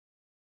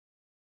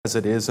as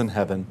it is in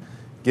heaven.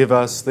 Give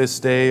us this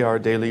day our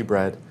daily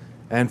bread,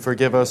 and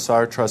forgive us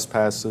our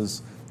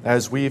trespasses,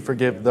 as we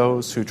forgive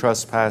those who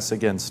trespass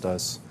against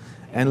us.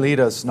 And lead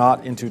us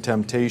not into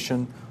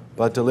temptation,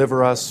 but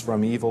deliver us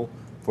from evil.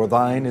 For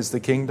thine is the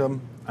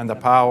kingdom, and the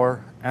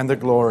power, and the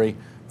glory,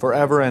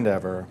 forever and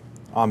ever.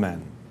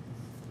 Amen.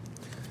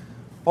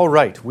 All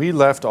right, we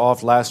left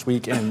off last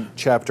week in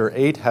chapter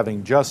 8,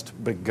 having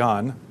just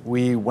begun.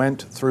 We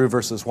went through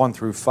verses 1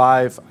 through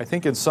 5, I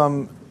think in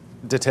some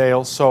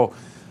detail, so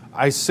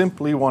I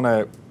simply want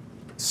to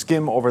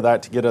skim over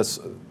that to give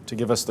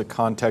us the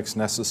context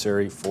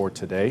necessary for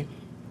today.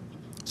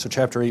 So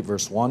chapter 8,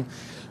 verse 1,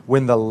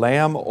 when the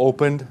Lamb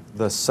opened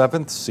the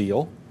seventh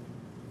seal,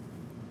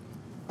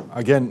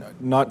 again,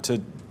 not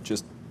to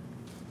just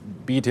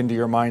beat into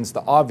your minds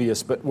the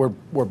obvious, but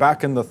we're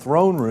back in the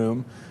throne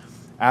room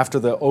after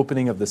the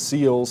opening of the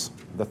seals,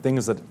 the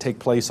things that take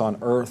place on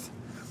earth.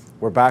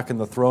 We're back in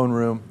the throne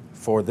room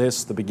for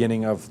this, the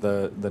beginning of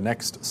the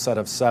next set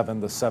of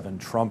seven, the seven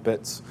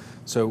trumpets.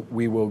 So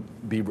we will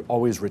be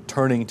always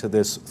returning to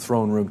this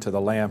throne room, to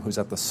the Lamb who's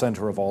at the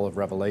center of all of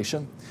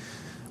Revelation.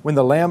 When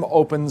the Lamb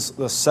opens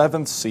the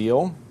seventh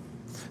seal,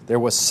 there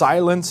was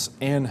silence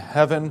in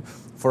heaven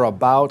for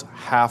about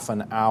half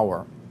an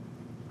hour.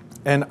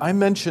 And I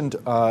mentioned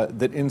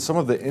that in some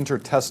of the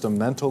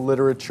intertestamental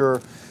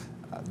literature,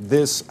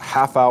 this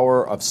half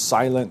hour of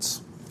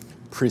silence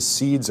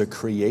precedes a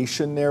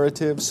creation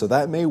narrative. So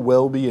that may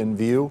well be in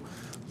view,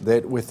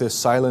 that with this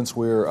silence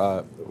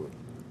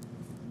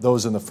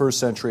those in the first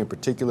century in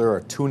particular are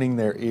tuning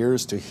their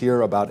ears to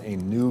hear about a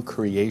new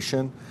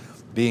creation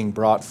being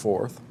brought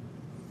forth,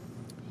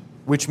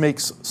 which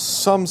makes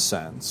some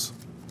sense.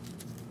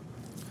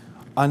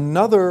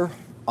 Another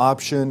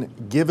option,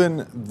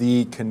 given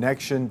the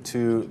connection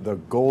to the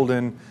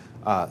golden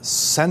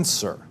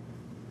censer,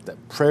 the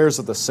prayers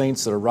of the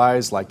saints that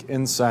arise like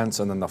incense,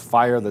 and then the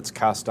fire that's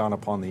cast down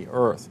upon the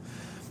earth.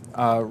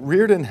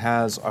 Reardon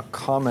has a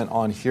comment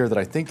on here that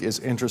I think is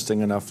interesting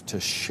enough to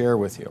share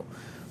with you.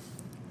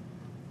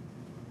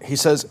 He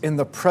says, in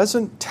the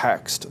present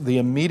text, the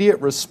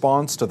immediate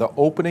response to the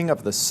opening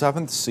of the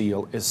seventh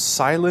seal is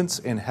silence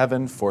in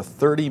heaven for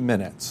 30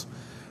 minutes,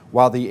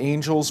 while the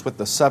angels with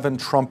the seven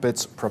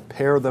trumpets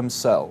prepare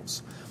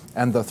themselves,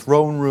 and the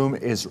throne room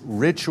is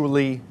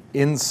ritually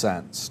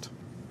incensed.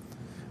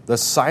 The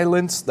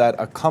silence that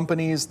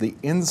accompanies the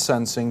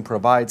incensing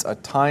provides a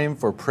time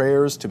for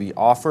prayers to be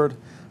offered,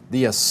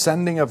 the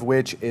ascending of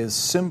which is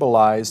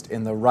symbolized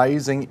in the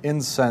rising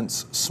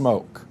incense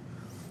smoke.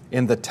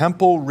 In the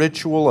temple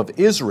ritual of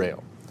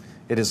Israel,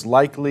 it is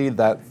likely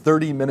that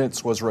 30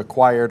 minutes was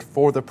required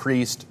for the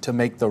priest to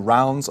make the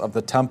rounds of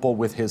the temple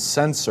with his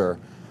censer,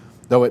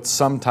 though it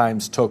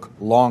sometimes took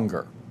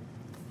longer.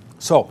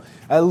 So,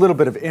 a little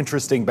bit of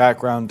interesting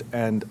background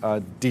and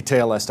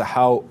detail as to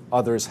how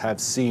others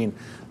have seen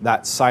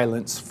that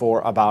silence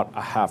for about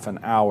a half an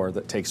hour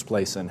that takes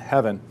place in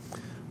heaven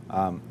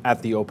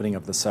at the opening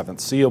of the seventh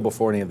seal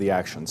before any of the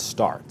action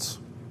starts.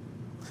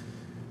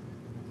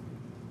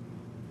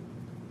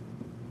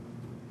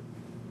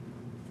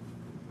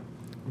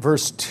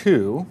 Verse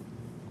 2,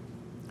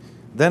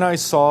 then I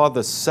saw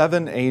the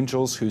seven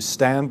angels who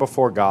stand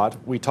before God.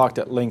 We talked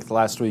at length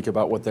last week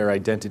about what their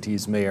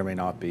identities may or may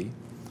not be.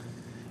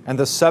 And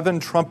the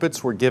seven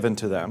trumpets were given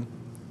to them.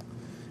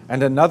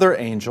 And another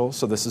angel,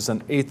 so this is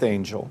an eighth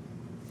angel,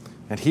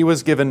 and he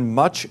was given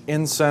much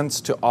incense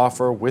to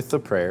offer with the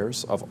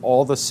prayers of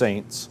all the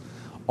saints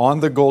on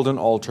the golden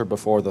altar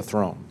before the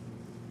throne.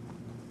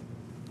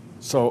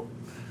 So,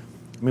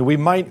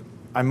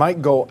 I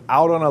might go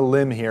out on a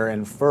limb here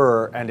and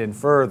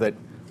infer that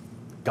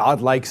God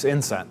likes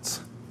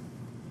incense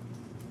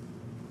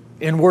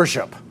in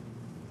worship.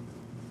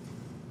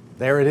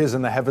 There it is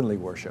in the heavenly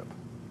worship.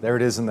 There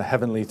it is in the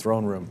heavenly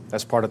throne room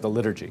as part of the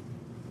liturgy.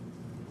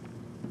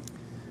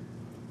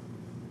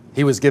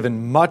 He was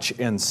given much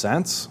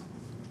incense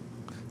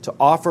to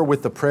offer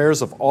with the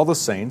prayers of all the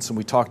saints, and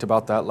we talked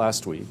about that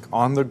last week,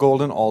 on the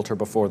golden altar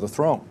before the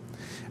throne.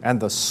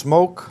 And the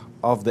smoke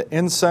of the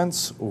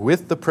incense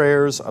with the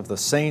prayers of the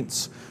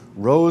saints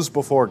rose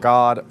before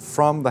God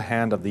from the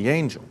hand of the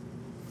angel.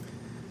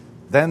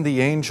 Then the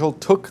angel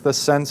took the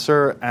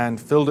censer and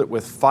filled it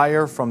with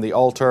fire from the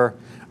altar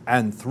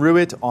and threw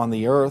it on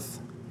the earth.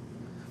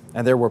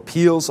 And there were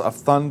peals of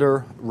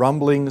thunder,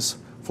 rumblings,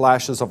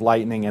 flashes of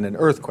lightning, and an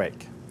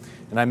earthquake.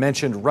 And I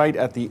mentioned right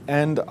at the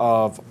end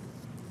of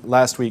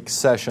last week's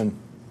session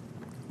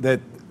that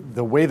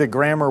the way the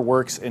grammar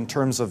works in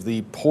terms of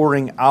the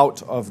pouring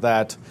out of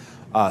that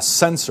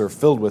censer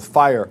filled with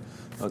fire,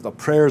 the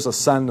prayers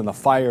ascend and the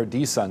fire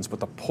descends,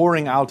 but the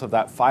pouring out of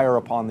that fire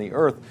upon the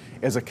earth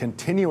is a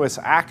continuous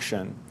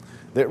action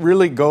that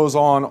really goes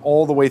on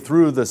all the way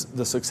through the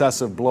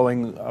successive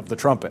blowing of the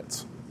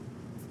trumpets.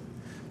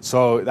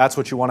 So that's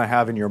what you want to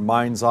have in your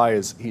mind's eye,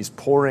 is he's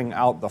pouring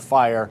out the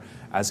fire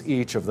as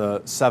each of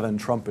the seven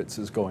trumpets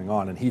is going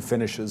on, and he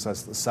finishes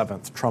as the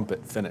seventh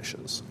trumpet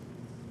finishes.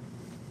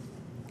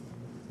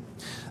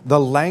 The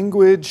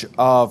language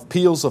of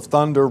peals of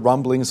thunder,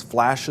 rumblings,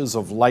 flashes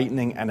of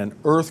lightning, and an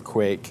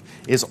earthquake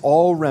is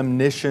all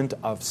reminiscent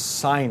of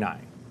Sinai.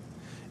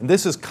 And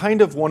this is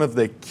kind of one of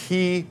the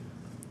key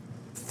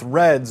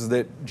threads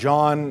that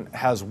John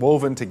has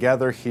woven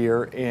together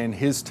here in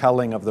his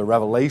telling of the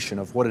revelation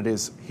of what it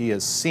is he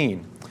has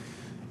seen.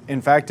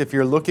 In fact, if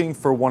you're looking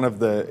for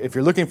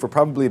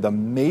probably the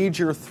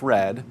major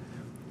thread,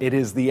 it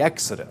is the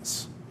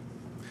Exodus.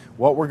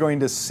 What we're going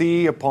to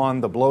see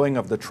upon the blowing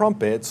of the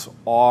trumpets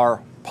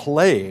are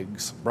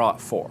plagues brought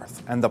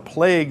forth. And the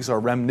plagues are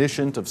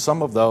reminiscent of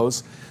some of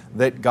those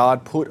that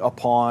God put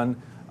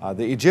upon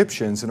the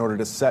Egyptians in order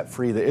to set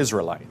free the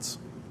Israelites.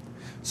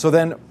 So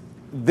then,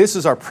 this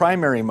is our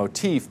primary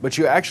motif, but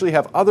you actually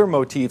have other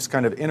motifs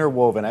kind of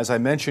interwoven. As I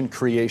mentioned,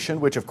 creation,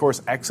 which of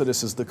course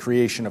Exodus is the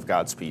creation of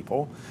God's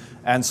people.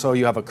 And so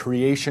you have a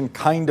creation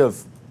kind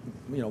of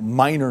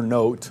minor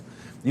note.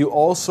 You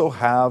also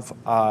have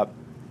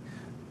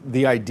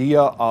the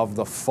idea of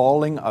the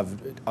falling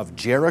of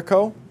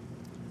Jericho.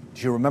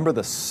 Do you remember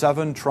the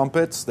 7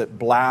 trumpets that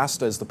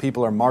blast as the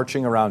people are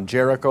marching around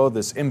Jericho,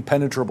 this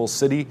impenetrable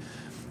city,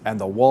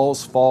 and the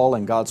walls fall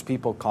and God's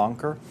people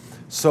conquer?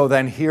 So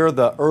then here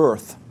the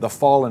earth, the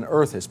fallen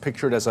earth, is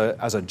pictured as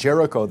a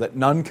Jericho that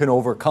none can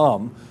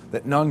overcome,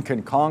 that none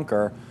can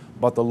conquer,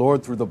 but the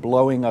Lord, through the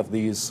blowing of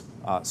these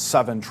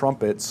 7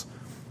 trumpets,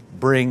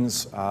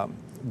 brings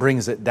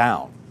it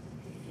down.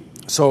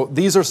 So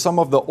these are some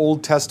of the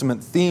Old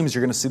Testament themes.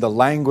 You're going to see the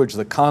language,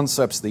 the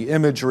concepts, the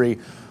imagery,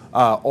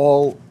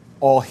 all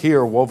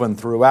here woven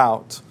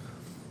throughout.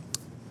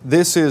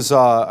 This is,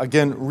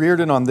 again, reared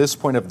in on this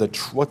point of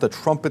what the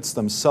trumpets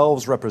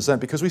themselves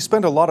represent, because we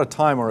spent a lot of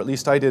time, or at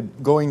least I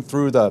did, going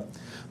through the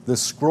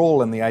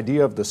scroll and the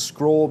idea of the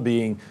scroll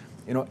being,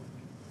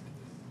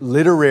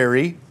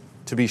 literary,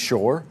 to be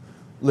sure,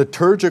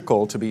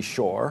 liturgical, to be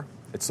sure.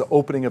 It's the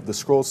opening of the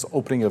scroll, it's the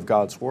opening of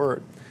God's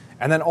Word.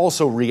 And then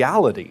also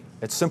reality.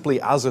 It's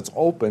simply as it's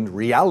opened,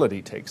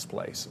 reality takes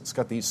place. It's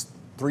got these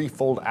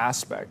threefold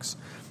aspects.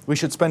 We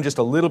should spend just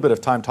a little bit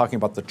of time talking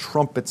about the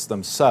trumpets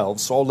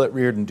themselves, so I'll let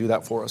Reardon do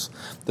that for us.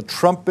 The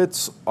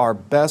trumpets are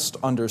best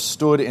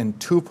understood in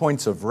 2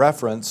 points of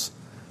reference.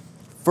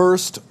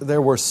 First,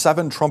 there were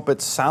 7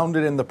 trumpets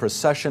sounded in the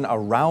procession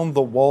around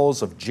the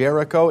walls of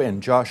Jericho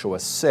in Joshua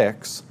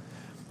 6.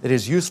 It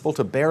is useful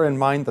to bear in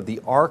mind that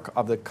the Ark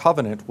of the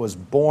Covenant was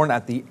born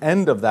at the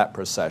end of that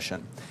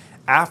procession,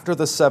 after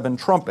the 7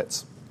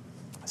 trumpets.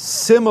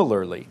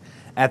 Similarly,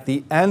 at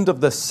the end of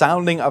the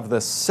sounding of the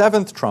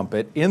 7th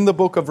trumpet in the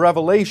book of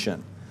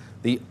Revelation,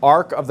 the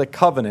Ark of the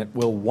Covenant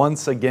will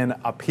once again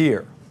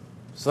appear.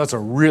 So that's a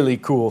really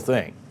cool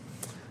thing,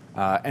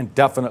 and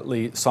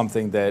definitely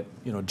something that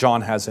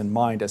John has in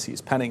mind as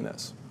he's penning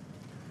this.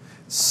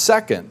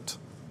 Second,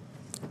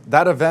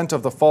 that event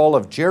of the fall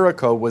of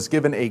Jericho was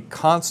given a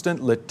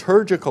constant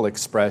liturgical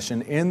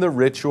expression in the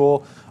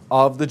ritual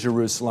of the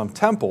Jerusalem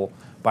temple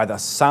by the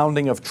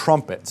sounding of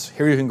trumpets.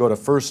 Here you can go to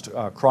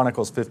 1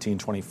 Chronicles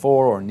 15:24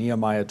 or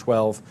Nehemiah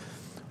 12,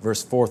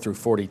 verse 4 through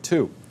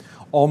 42.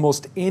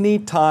 Almost any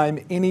time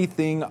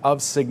anything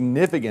of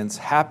significance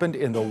happened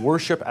in the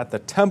worship at the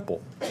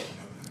temple,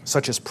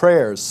 such as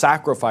prayers,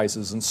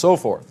 sacrifices, and so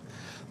forth,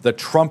 the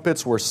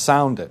trumpets were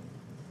sounded.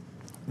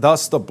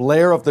 Thus, the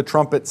blare of the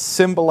trumpet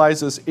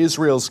symbolizes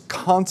Israel's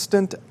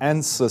constant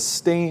and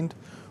sustained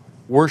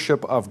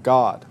worship of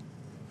God.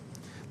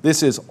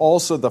 This is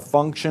also the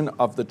function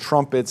of the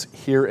trumpets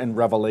here in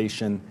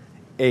Revelation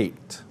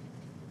 8.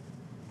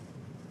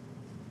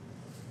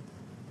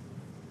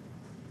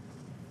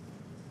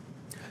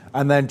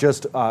 And then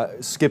just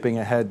skipping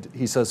ahead,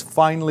 he says,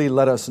 finally,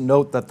 let us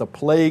note that the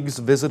plagues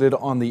visited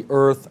on the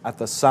earth at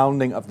the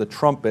sounding of the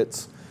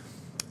trumpets,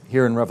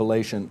 here in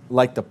Revelation,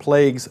 like the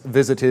plagues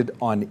visited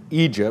on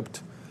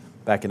Egypt,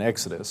 back in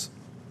Exodus,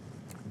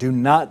 do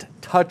not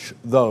touch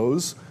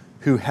those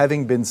who,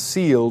 having been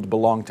sealed,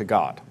 belong to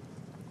God.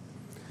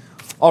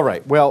 All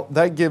right, well,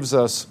 that gives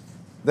us,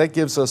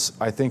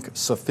 I think,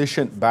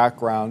 sufficient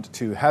background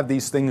to have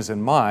these things in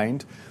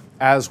mind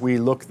as we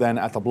look then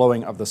at the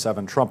blowing of the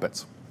 7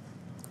 trumpets.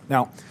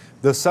 Now,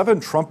 the 7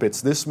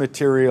 trumpets, this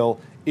material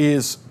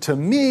is, to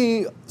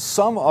me,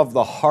 some of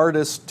the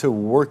hardest to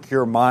work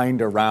your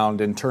mind around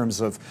in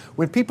terms of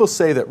when people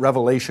say that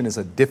Revelation is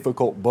a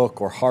difficult book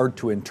or hard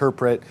to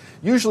interpret,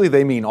 usually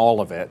they mean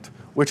all of it,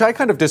 which I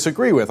kind of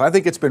disagree with. I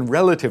think it's been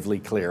relatively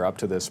clear up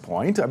to this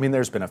point. I mean,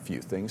 there's been a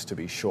few things, to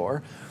be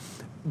sure.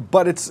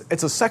 But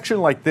it's a section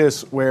like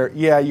this where,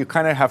 you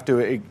kind of have to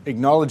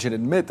acknowledge and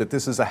admit that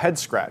this is a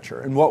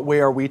head-scratcher. In what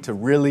way are we to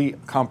really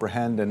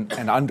comprehend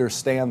and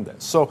understand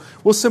this? So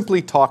we'll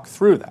simply talk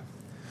through that.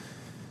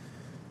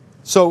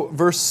 So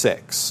verse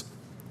 6,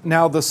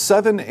 now the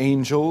 7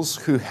 angels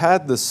who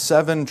had the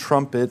 7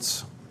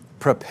 trumpets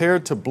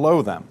prepared to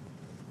blow them.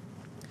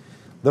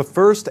 The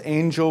first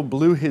angel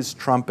blew his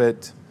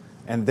trumpet,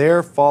 and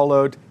there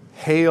followed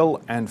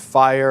hail and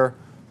fire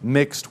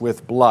mixed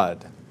with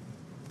blood,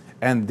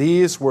 and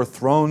these were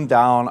thrown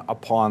down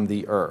upon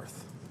the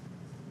earth.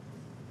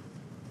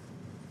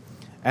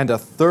 And a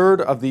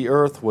third of the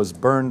earth was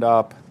burned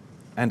up,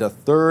 and a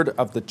third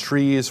of the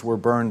trees were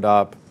burned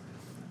up,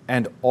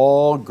 and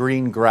all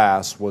green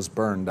grass was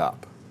burned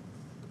up.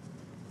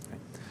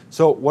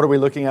 So what are we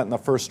looking at in the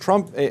first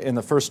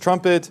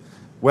trumpet?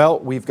 Well,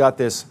 we've got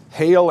this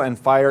hail and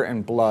fire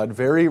and blood,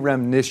 very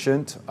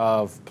reminiscent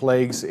of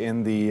plagues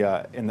in the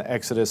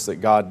Exodus that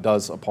God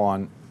does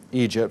upon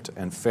Egypt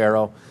and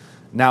Pharaoh,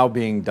 now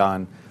being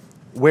done.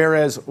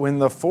 Whereas when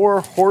the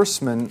 4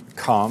 horsemen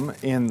come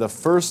in the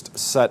first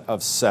set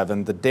of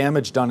 7, the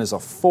damage done is a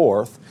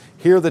fourth.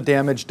 Here the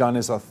damage done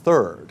is a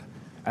third.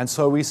 And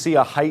so we see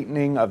a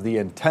heightening of the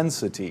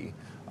intensity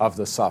of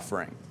the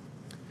suffering.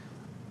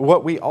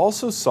 What we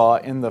also saw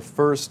in the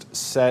first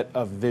set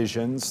of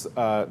visions,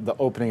 the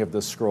opening of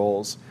the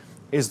scrolls,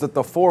 is that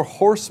the 4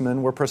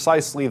 horsemen were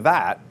precisely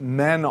that,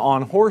 men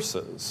on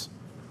horses.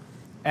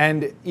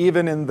 And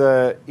even in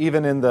the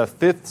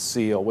 5th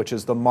seal, which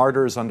is the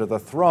martyrs under the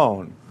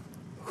throne,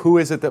 who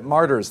is it that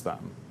martyrs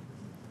them?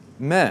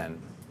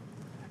 Men.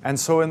 And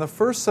so in the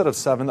first set of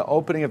 7, the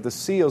opening of the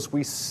seals,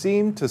 we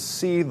seem to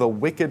see the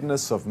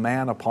wickedness of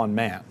man upon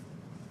man,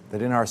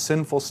 that in our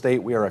sinful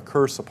state we are a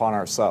curse upon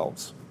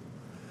ourselves.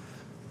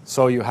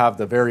 So you have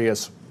the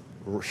various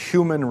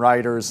human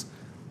writers,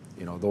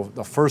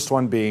 the first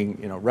one being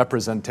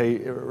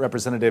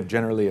representative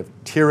generally of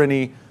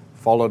tyranny,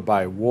 followed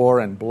by war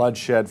and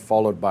bloodshed,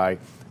 followed by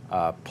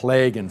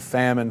plague and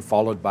famine,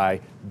 followed by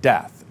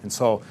death. And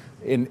so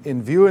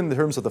in view in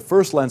terms of the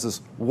first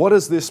lenses, what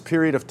does this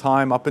period of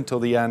time up until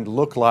the end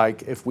look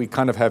like if we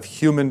kind of have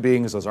human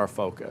beings as our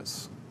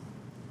focus?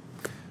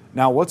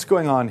 Now what's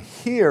going on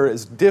here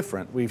is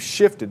different. We've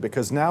shifted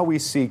because now we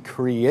see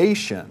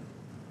creation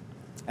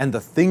and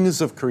the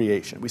things of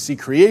creation. We see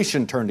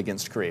creation turned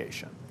against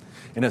creation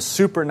in a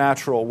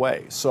supernatural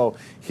way. So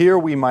here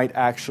we might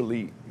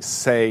actually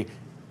say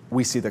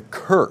we see the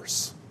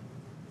curse.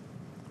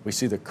 We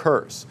see the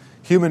curse.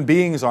 Human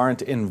beings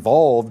aren't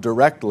involved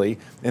directly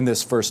in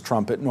this first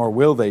trumpet, nor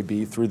will they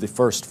be through the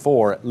first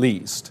 4 at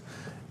least.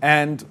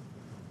 And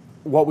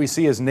what we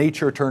see is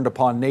nature turned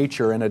upon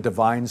nature in a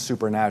divine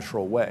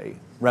supernatural way,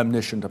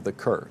 reminiscent of the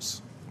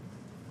curse.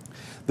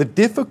 The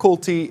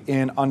difficulty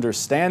in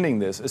understanding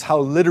this is how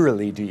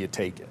literally do you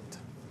take it?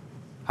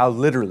 How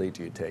literally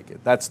do you take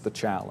it? That's the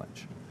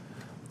challenge.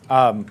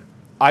 I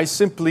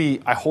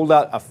hold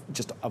out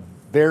just a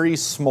very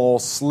small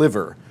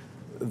sliver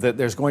that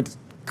there's going to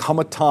come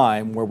a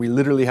time where we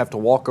literally have to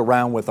walk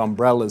around with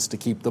umbrellas to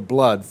keep the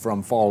blood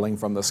from falling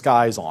from the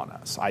skies on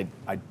us. I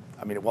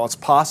mean, while it's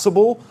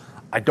possible,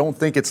 I don't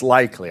think it's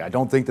likely. I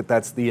don't think that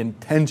that's the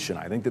intention.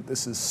 I think that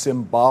this is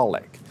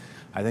symbolic.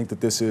 I think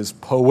that this is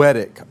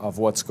poetic of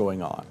what's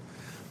going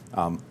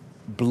on.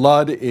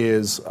 Blood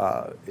is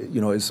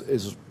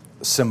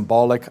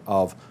symbolic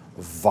of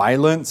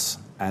violence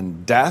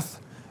and death.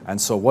 And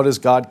so what is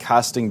God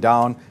casting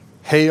down?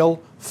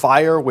 Hail,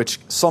 fire, which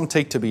some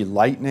take to be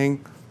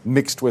lightning,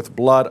 mixed with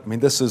blood. I mean,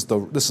 this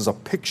is a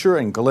picture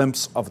and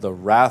glimpse of the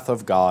wrath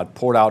of God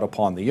poured out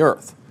upon the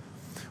earth.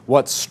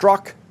 What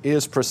struck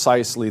is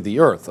precisely the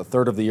earth. A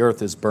third of the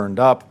earth is burned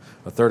up.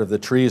 A third of the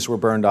trees were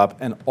burned up,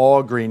 and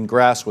all green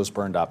grass was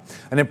burned up.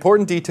 An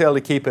important detail to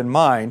keep in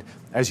mind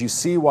as you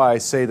see why I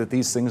say that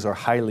these things are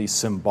highly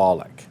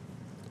symbolic.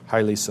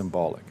 Highly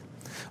symbolic.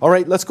 All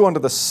right, let's go on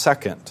to the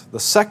second. The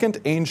second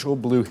angel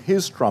blew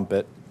his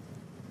trumpet,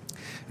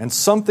 and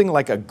something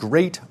like a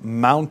great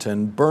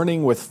mountain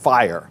burning with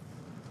fire.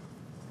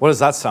 What does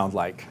that sound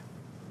like?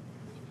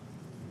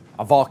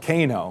 A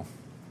volcano.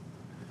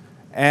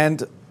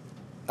 And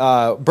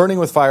burning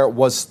with fire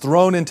was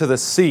thrown into the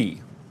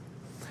sea.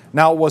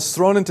 Now, was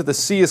thrown into the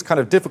sea is kind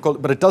of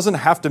difficult, but it doesn't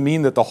have to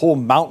mean that the whole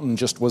mountain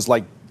just was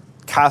like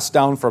cast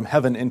down from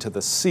heaven into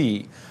the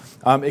sea.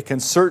 It can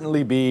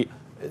certainly be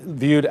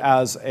viewed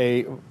as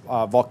a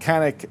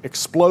volcanic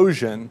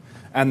explosion,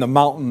 and the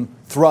mountain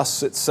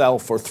thrusts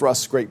itself or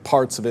thrusts great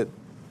parts of it.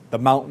 The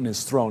mountain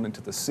is thrown into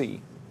the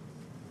sea.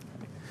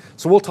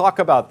 So we'll talk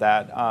about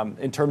that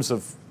in terms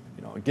of,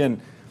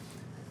 again,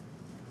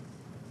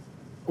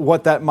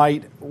 what that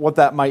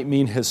might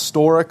mean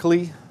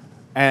historically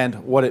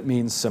and what it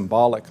means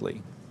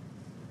symbolically.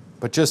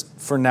 But just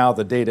for now,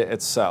 the data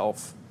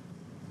itself.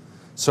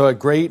 So a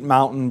great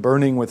mountain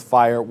burning with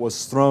fire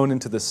was thrown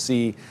into the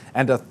sea,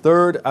 and a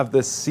third of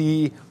the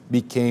sea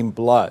became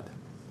blood.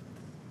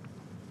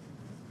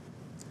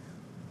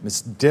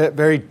 It's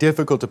very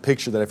difficult to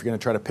picture that if you're going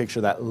to try to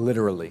picture that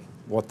literally,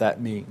 what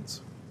that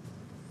means.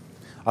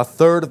 A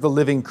third of the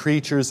living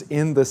creatures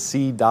in the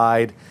sea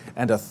died,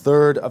 and a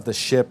third of the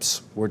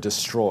ships were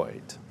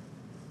destroyed.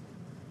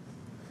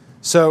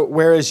 So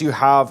whereas you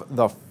have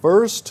the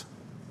first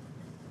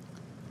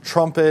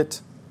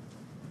trumpet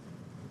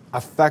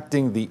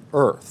affecting the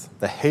earth,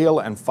 the hail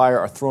and fire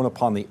are thrown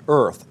upon the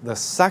earth, the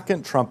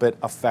second trumpet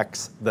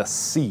affects the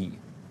sea.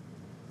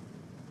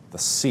 The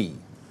sea.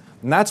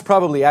 And that's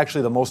probably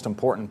actually the most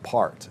important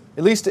part,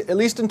 at least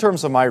in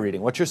terms of my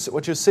reading. What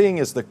you're seeing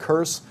is the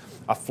curse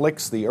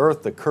afflicts the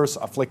earth, the curse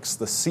afflicts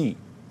the sea.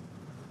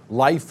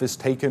 Life is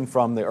taken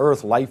from the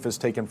earth, life is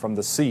taken from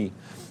the sea.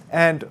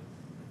 And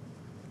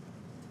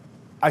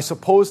I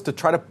suppose to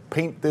try to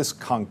paint this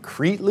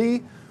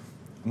concretely,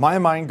 my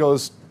mind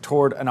goes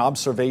toward an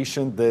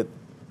observation that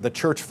the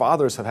church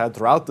fathers have had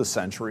throughout the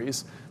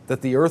centuries,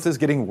 that the earth is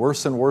getting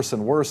worse and worse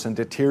and worse and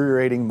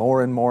deteriorating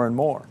more and more and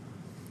more.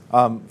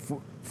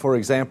 For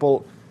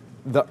example,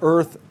 the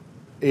earth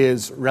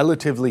is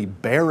relatively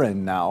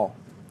barren now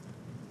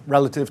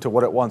relative to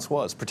what it once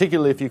was,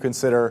 particularly if you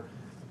consider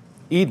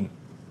Eden.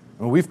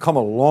 I mean, we've come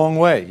a long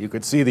way. You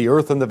could see the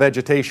earth and the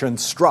vegetation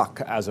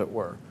struck, as it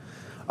were.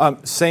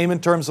 Same in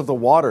terms of the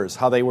waters,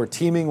 how they were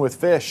teeming with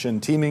fish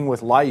and teeming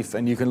with life.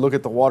 And you can look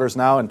at the waters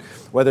now, and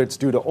whether it's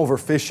due to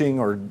overfishing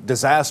or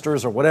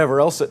disasters or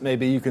whatever else it may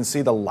be, you can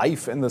see the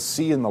life in the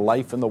sea and the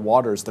life in the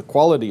waters, the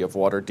quality of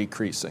water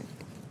decreasing.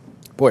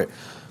 Boy,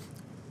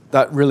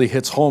 that really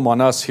hits home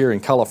on us here in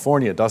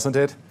California, doesn't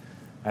it?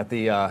 At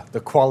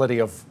the quality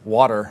of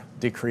water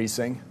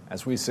decreasing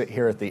as we sit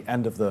here at the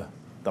end of the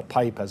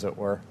pipe, as it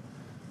were.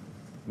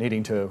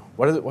 Needing to,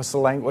 what's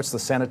the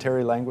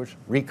sanitary language?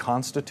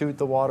 Reconstitute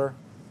the water?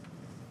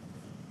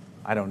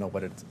 I don't know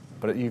what it's,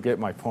 but you get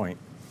my point.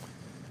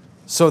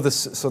 So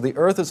the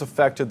earth is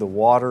affected, the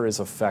water is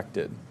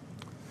affected.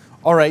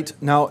 All right,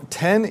 now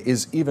 10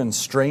 is even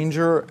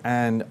stranger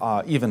and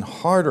even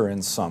harder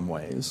in some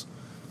ways.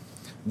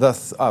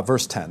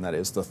 Verse 10, that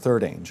is, the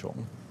third angel.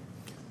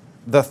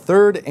 The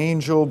third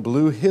angel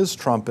blew his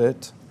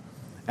trumpet,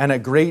 and a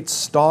great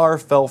star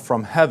fell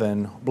from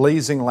heaven,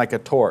 blazing like a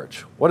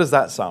torch. What does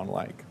that sound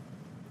like?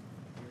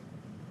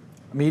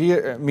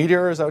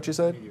 Meteor, is that what you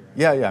said?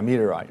 Meteorite. Yeah,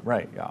 meteorite,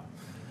 right,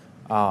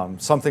 yeah.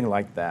 Something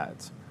like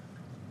that.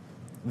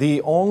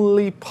 The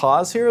only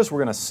pause here, as we're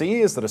going to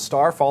see, is that a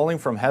star falling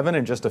from heaven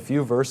in just a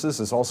few verses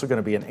is also going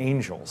to be an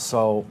angel.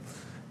 So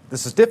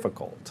this is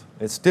difficult.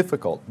 It's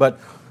difficult. But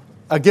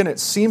again, it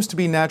seems to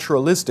be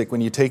naturalistic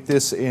when you take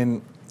this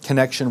in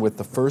connection with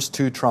the first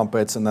two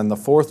trumpets and then the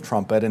fourth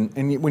trumpet. And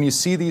when you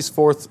see these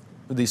four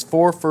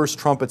first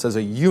trumpets as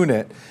a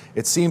unit,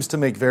 it seems to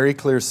make very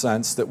clear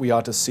sense that we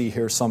ought to see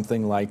here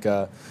something like,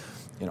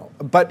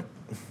 but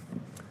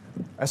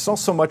it's not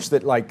so much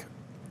that like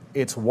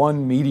it's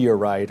one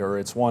meteorite or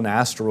it's one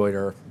asteroid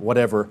or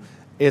whatever.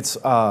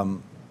 It's, I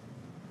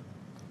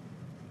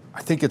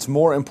think it's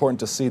more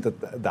important to see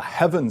that the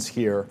heavens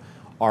here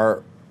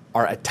are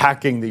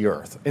attacking the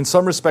earth. In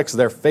some respects,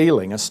 they're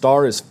failing. A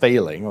star is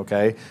failing,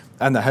 okay?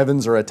 And the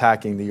heavens are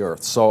attacking the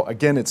earth. So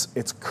again, it's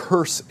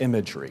curse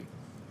imagery.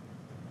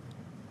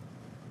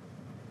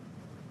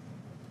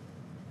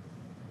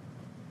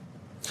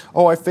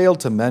 Oh, I failed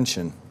to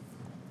mention.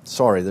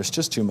 Sorry, there's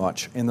just too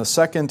much. In the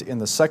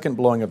second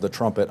blowing of the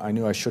trumpet, I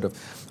knew I should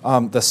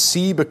have. The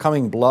sea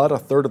becoming blood, a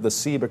third of the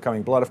sea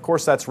becoming blood. Of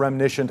course, that's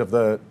reminiscent of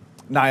the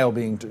Nile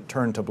being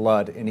turned to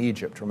blood in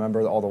Egypt.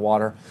 Remember all the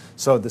water?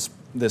 So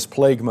this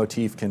plague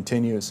motif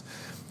continues.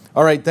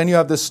 All right, then you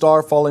have this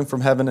star falling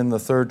from heaven in the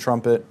third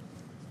trumpet,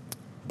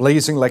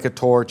 blazing like a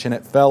torch, and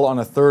it fell on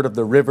a third of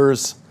the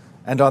rivers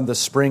and on the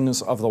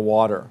springs of the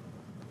water.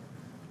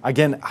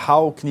 Again,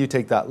 how can you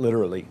take that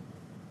literally?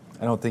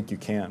 I don't think you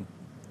can.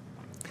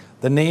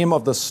 The name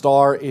of the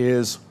star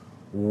is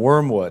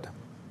Wormwood.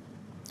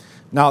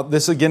 Now,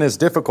 this again is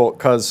difficult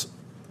because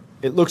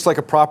it looks like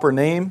a proper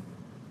name.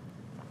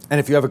 And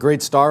if you have a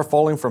great star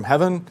falling from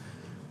heaven,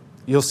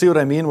 you'll see what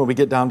I mean when we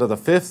get down to the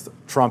fifth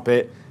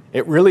trumpet.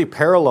 It really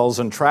parallels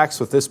and tracks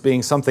with this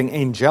being something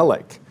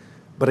angelic.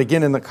 But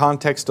again, in the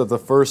context of the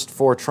first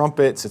four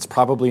trumpets, it's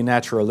probably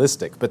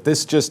naturalistic. But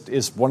this just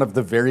is one of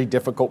the very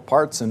difficult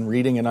parts in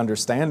reading and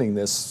understanding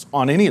this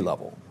on any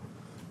level.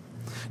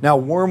 Now,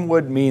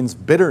 wormwood means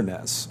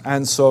bitterness.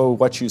 And so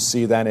what you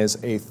see then is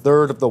a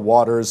third of the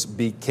waters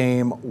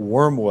became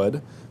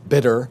wormwood,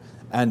 bitter,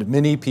 and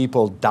many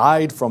people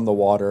died from the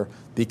water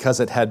because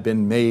it had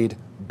been made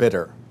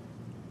bitter.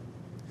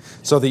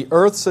 So the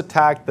earth's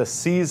attacked, the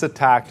sea's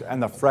attacked,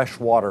 and the fresh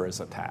water is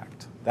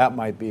attacked. That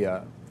might be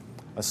a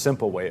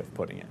simple way of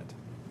putting it.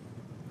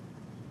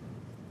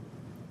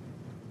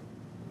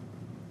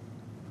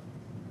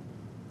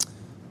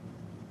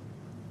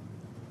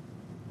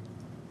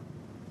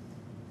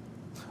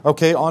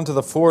 Okay, on to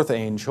the fourth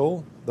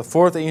angel. The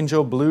fourth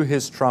angel blew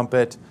his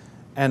trumpet,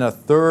 and a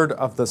third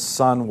of the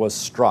sun was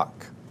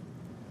struck,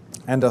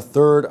 and a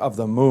third of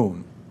the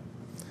moon,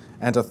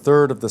 and a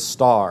third of the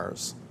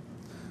stars,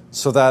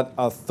 so that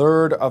a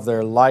third of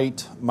their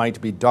light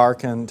might be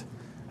darkened,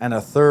 and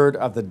a third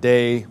of the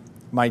day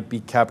might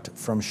be kept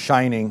from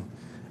shining,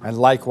 and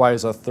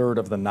likewise a third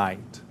of the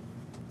night.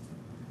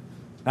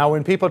 Now,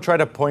 when people try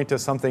to point to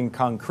something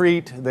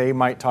concrete, they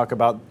might talk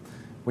about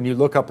when you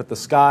look up at the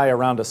sky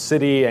around a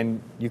city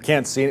and you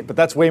can't see it, but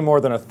that's way more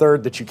than a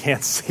third that you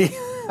can't see.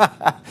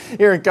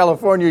 Here in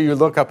California, you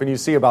look up and you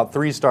see about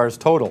 3 stars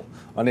total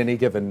on any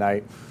given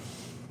night.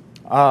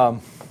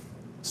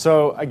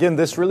 So again,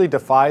 this really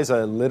defies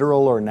a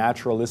literal or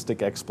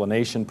naturalistic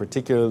explanation,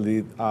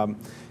 particularly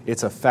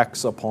its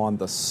effects upon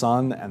the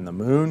sun and the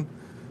moon,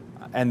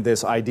 and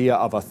this idea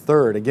of a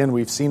third. Again,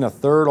 we've seen a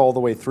third all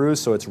the way through,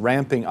 so it's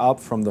ramping up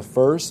from the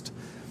first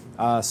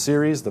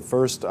series, the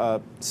first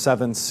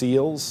 7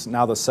 seals,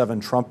 now the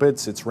 7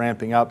 trumpets, it's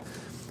ramping up.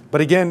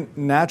 But again,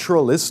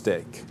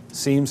 naturalistic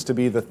seems to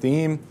be the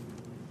theme.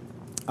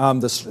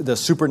 The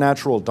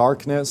supernatural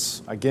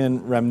darkness,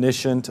 again,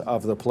 reminiscent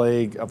of the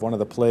plague, of one of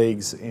the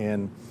plagues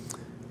in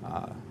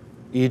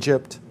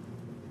Egypt.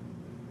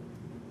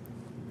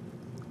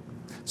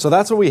 So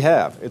that's what we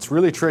have. It's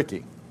really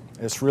tricky.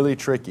 It's really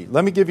tricky.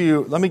 Let me give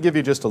you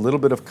just a little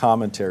bit of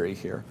commentary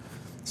here,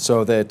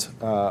 so that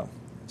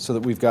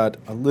we've got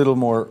a little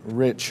more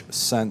rich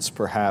sense,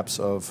 perhaps,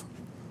 of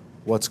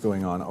what's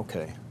going on.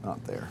 Okay,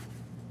 not there.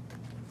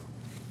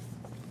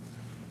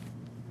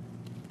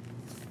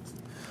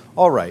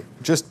 All right,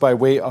 just by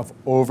way of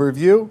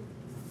overview,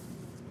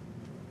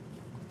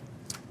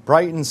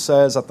 Brighton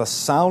says, at the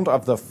sound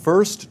of the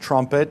first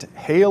trumpet,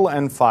 hail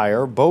and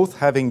fire, both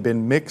having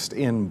been mixed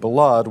in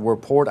blood, were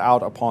poured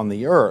out upon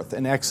the earth.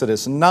 In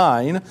Exodus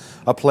 9,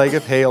 a plague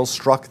of hail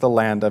struck the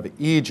land of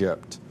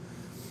Egypt.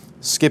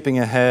 Skipping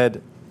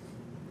ahead,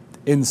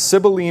 in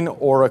Sibylline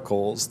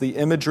oracles, the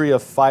imagery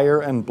of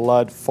fire and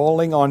blood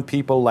falling on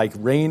people like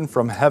rain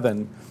from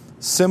heaven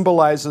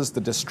symbolizes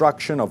the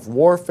destruction of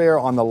warfare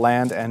on the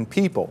land and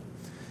people.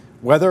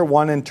 Whether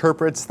one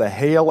interprets the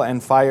hail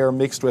and fire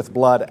mixed with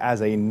blood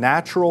as a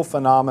natural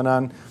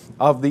phenomenon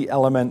of the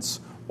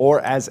elements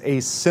or as a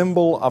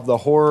symbol of the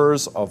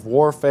horrors of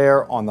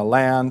warfare on the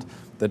land,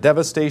 the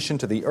devastation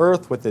to the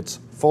earth with its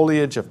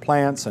foliage of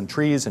plants and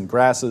trees and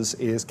grasses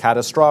is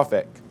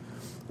catastrophic.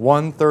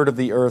 1/3 of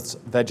the earth's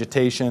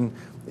vegetation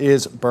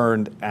is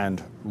burned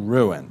and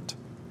ruined.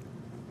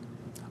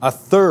 A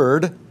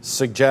third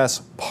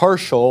suggests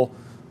partial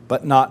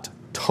but not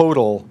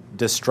total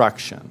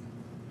destruction.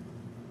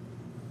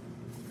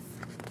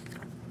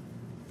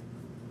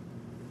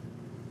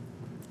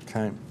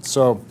 Okay,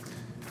 so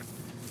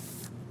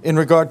in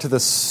regard to the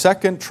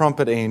second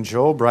trumpet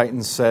angel,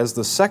 Brighton says,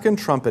 the second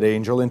trumpet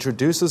angel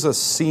introduces a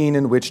scene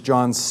in which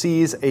John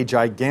sees a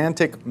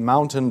gigantic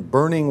mountain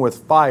burning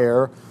with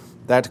fire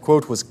that,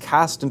 quote, was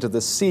cast into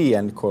the sea,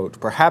 end quote.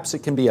 Perhaps it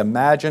can be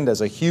imagined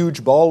as a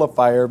huge ball of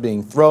fire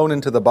being thrown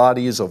into the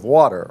bodies of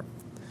water.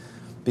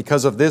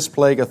 Because of this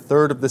plague,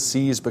 1/3 of the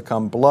seas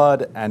become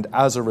blood, and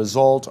as a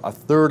result,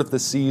 1/3 of the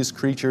sea's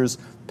creatures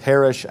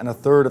perish, and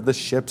 1/3 of the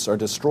ships are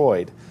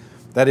destroyed.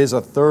 That is,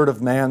 1/3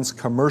 of man's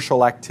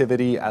commercial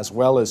activity as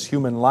well as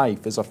human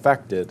life is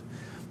affected.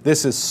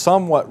 This is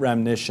somewhat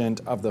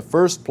reminiscent of the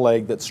first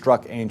plague that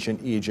struck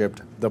ancient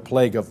Egypt, the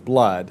plague of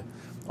blood.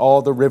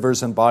 All the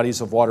rivers and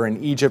bodies of water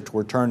in Egypt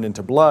were turned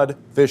into blood,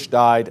 fish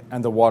died,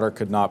 and the water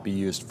could not be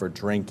used for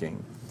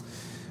drinking.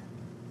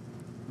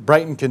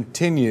 Brighton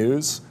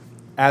continues,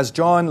 as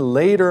John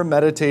later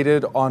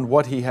meditated on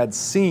what he had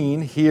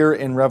seen here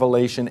in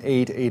Revelation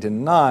 8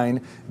 and 9,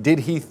 did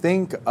he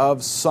think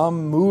of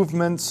some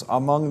movements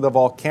among the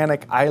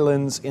volcanic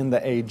islands in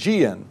the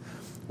Aegean,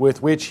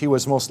 with which he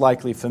was most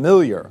likely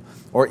familiar,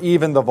 or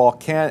even the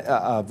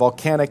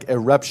volcanic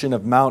eruption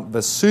of Mount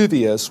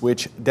Vesuvius,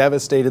 which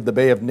devastated the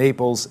Bay of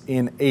Naples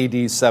in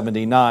AD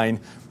 79,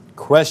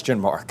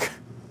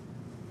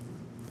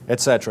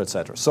 etc.,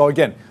 etc. So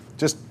again,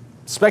 just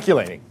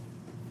speculating,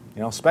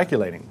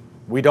 speculating.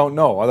 We don't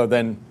know, other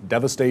than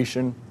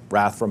devastation,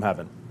 wrath from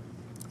heaven.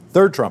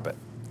 Third trumpet.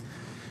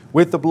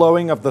 With the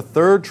blowing of the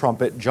third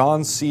trumpet,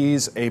 John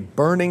sees a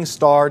burning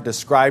star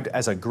described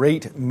as a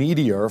great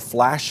meteor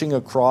flashing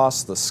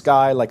across the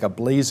sky like a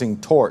blazing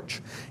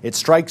torch. It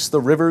strikes the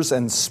rivers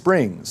and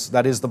springs,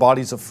 that is, the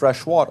bodies of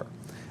fresh water.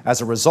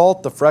 As a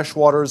result, the fresh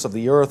waters of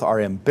the earth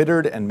are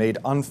embittered and made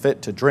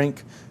unfit to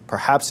drink,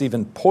 perhaps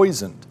even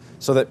poisoned,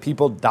 so that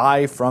people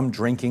die from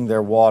drinking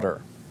their water.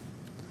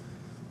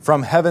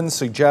 From heaven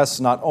suggests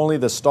not only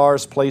the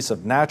star's place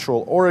of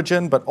natural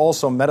origin, but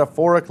also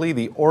metaphorically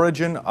the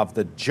origin of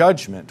the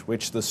judgment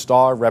which the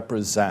star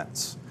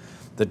represents.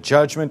 The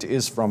judgment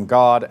is from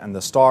God, and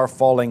the star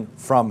falling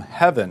from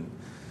heaven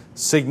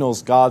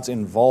signals God's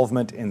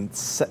involvement in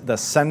the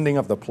sending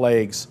of the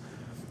plagues,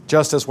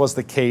 just as was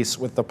the case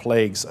with the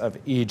plagues of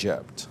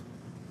Egypt.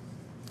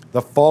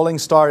 The falling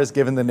star is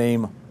given the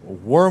name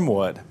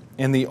wormwood.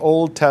 In the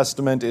Old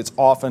Testament, it's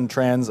often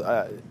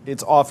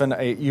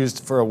used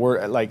for a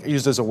word,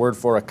 used as a word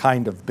for a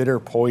kind of bitter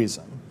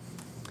poison.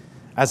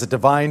 As a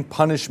divine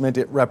punishment,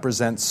 it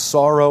represents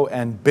sorrow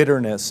and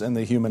bitterness in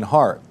the human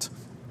heart.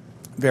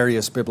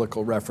 Various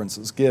biblical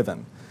references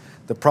given.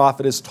 The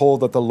prophet is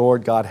told that the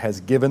Lord God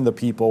has given the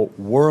people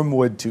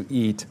wormwood to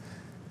eat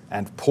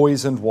and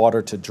poisoned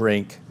water to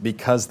drink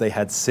because they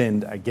had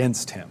sinned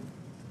against him.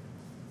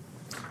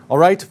 All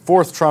right,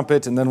 fourth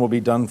trumpet, and then we'll be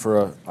done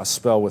for a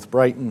spell with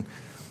Brighton.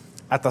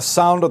 At the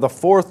sound of the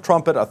fourth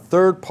trumpet,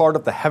 1/3 part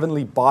of the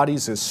heavenly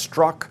bodies is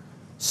struck,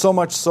 so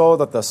much so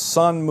that the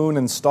sun, moon,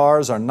 and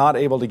stars are not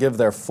able to give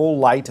their full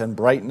light and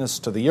brightness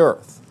to the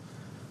earth.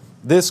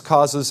 This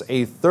causes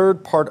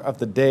 1/3 part of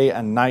the day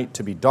and night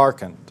to be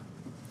darkened.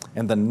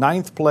 In the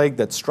 9th plague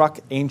that struck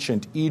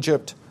ancient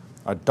Egypt,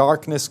 a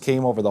darkness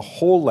came over the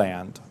whole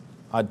land,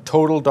 a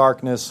total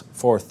darkness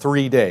for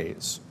 3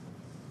 days.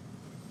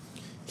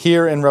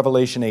 Here in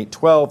Revelation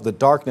 8:12, the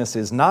darkness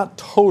is not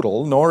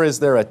total, nor is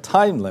there a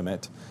time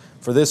limit,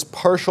 For this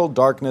partial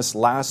darkness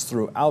lasts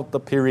throughout the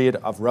period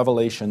of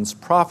Revelation's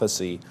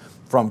prophecy,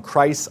 from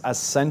Christ's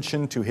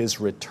ascension to his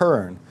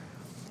return.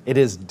 It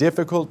is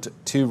difficult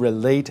to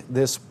relate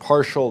this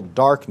partial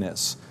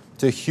darkness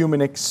to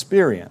human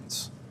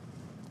experience.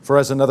 For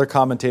as another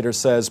commentator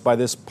says, by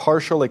this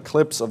partial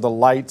eclipse of the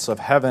lights of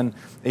heaven,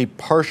 a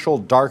partial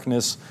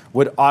darkness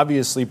would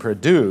obviously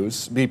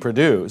be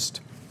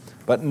produced,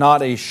 but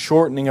not a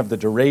shortening of the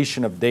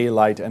duration of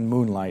daylight and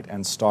moonlight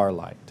and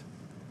starlight.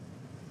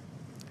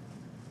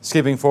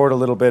 Skipping forward a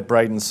little bit,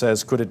 Brighton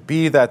says, could it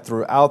be that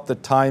throughout the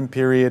time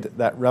period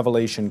that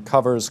Revelation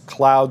covers,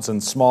 clouds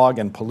and smog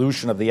and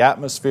pollution of the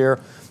atmosphere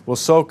will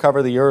so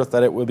cover the earth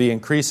that it will be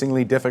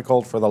increasingly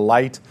difficult for the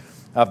light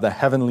of the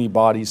heavenly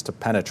bodies to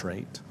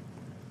penetrate?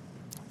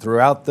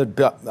 Throughout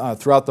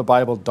the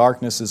Bible,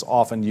 darkness is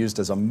often used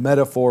as a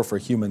metaphor for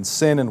human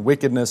sin and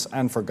wickedness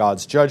and for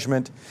God's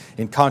judgment,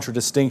 in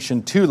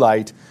contradistinction to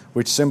light,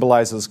 which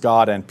symbolizes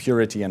God and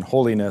purity and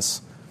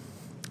holiness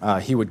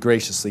he would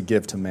graciously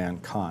give to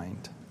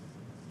mankind.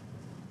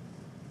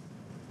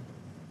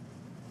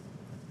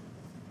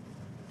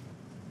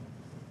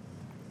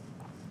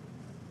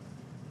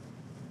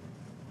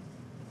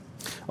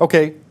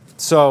 Okay,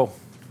 so,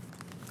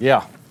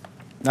 yeah,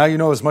 now you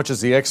know as much as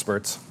the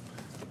experts,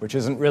 which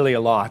isn't really a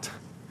lot.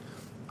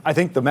 I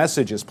think the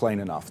message is plain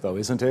enough, though,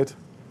 isn't it?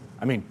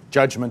 I mean,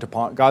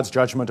 God's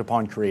judgment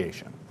upon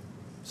creation.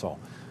 So,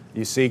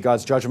 you see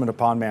God's judgment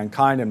upon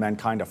mankind and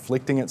mankind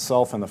afflicting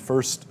itself in the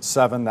first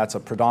 7. That's a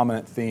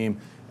predominant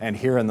theme. And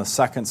here in the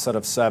second set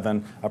of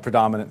 7, a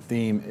predominant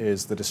theme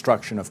is the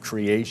destruction of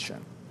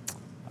creation.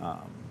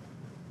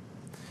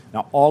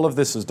 Now, all of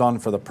this is done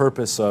for the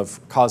purpose of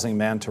causing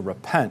man to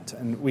repent.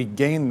 And we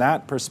gain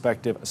that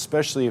perspective,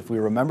 especially if we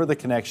remember the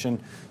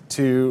connection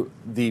to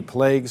the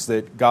plagues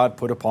that God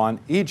put upon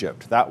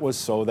Egypt. That was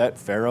so that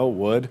Pharaoh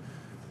would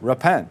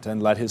repent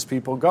and let his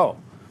people go.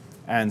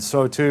 And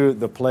so, too,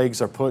 the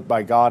plagues are put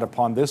by God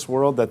upon this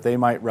world that they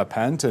might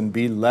repent and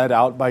be led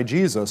out by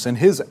Jesus in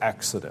his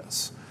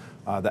exodus.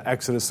 The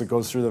exodus that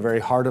goes through the very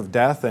heart of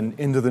death and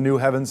into the new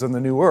heavens and the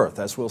new earth,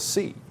 as we'll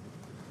see.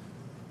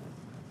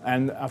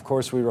 And, of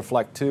course, we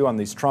reflect, too, on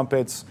these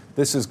trumpets.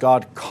 This is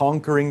God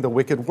conquering the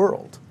wicked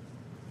world.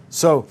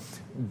 So,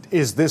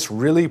 is this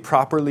really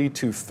properly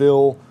to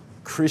fill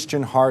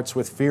Christian hearts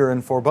with fear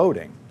and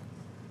foreboding?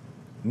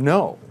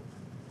 No,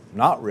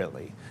 not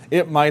really.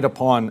 It might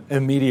upon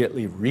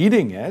immediately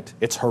reading it.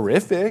 It's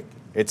horrific.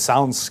 It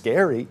sounds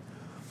scary.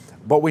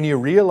 But when you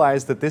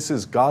realize that this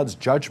is God's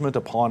judgment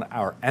upon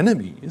our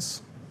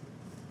enemies,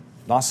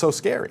 not so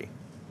scary.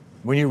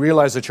 When you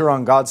realize that you're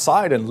on God's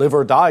side and live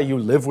or die, you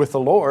live with the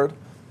Lord,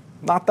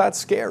 not that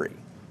scary.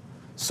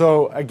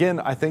 So again,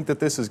 I think that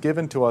this is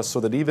given to us so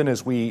that even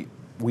as we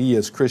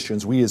as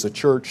Christians, we as a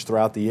church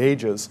throughout the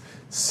ages,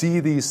 see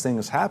these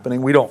things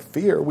happening, we don't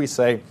fear. We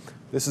say,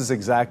 this is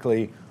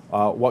exactly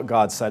what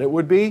God said it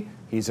would be.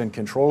 He's in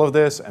control of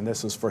this, and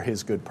this is for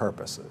his good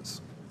purposes.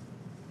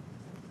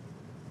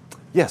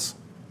 Yes,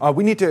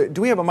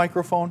 do we have a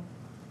microphone?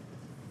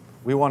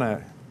 We want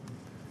to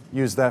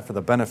use that for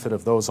the benefit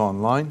of those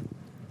online.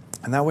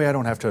 And that way I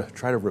don't have to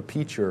try to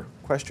repeat your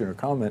question or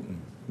comment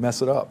and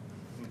mess it up.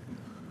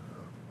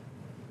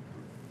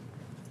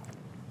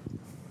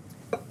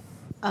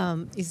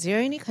 Is there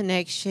any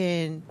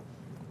connection,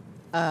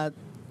 the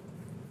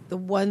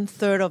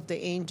 1/3 of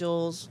the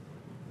angels,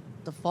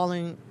 the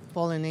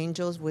fallen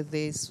angels, with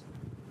this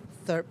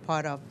third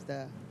part of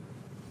the...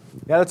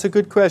 Yeah, that's a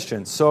good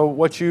question. So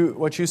what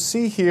you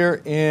see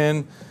here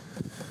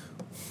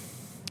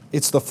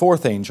it's the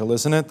 4th angel,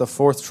 isn't it? The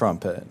 4th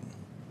trumpet.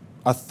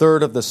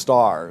 1/3 of the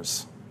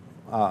stars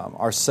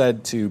are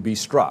said to be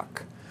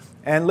struck.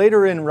 And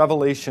later in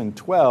Revelation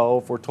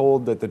 12, we're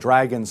told that the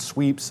dragon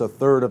sweeps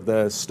 1/3 of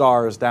the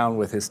stars down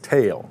with his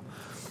tail.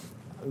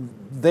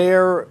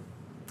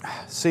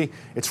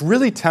 It's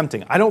really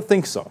tempting. I don't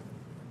think so.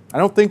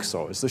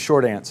 Is the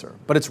short answer.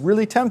 But it's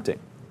really tempting.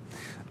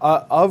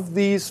 Of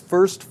these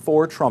first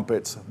 4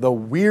 trumpets, the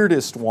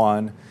weirdest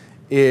one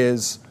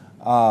is,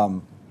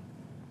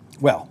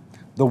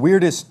 the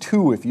weirdest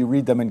 2, if you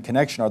read them in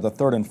connection, are the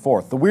 3rd and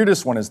 4th. The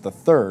weirdest one is the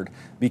 3rd,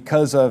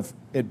 because of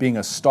it being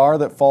a star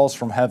that falls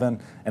from heaven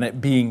and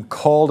it being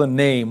called a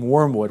name,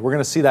 wormwood. We're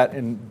going to see that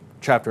in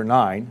chapter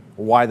 9,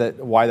 why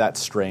that's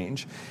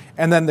strange.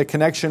 And then the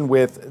connection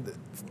with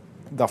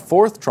the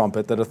 4th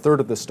trumpet, that 1/3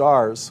 of the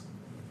stars,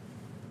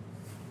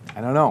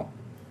 I don't know.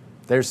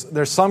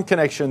 There's some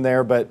connection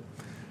there, but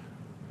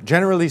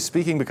generally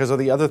speaking, because of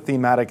the other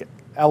thematic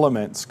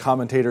elements,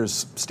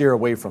 commentators steer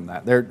away from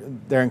that.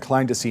 They're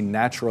inclined to see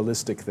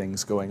naturalistic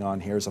things going on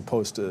here as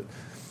opposed to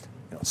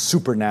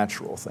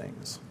supernatural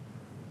things,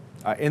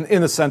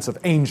 in the sense of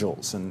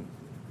angels and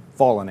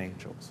fallen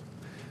angels.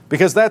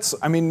 Because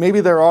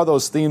maybe there are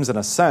those themes in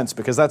a sense,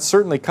 because that's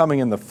certainly coming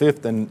in the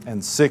 5th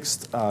and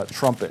 6th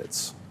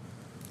trumpets.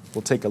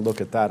 We'll take a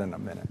look at that in a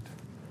minute.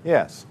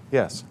 Yes.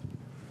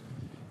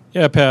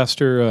 Yeah,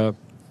 Pastor,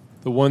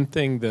 the one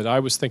thing that I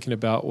was thinking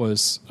about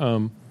was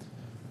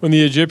when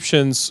the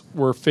Egyptians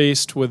were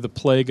faced with the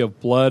plague of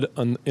blood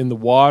in the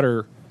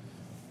water,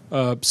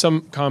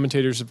 Some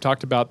commentators have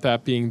talked about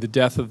that being the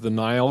death of the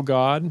Nile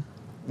god.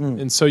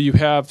 And so you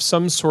have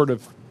some sort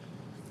of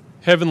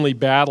heavenly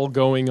battle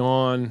going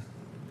on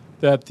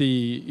that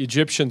the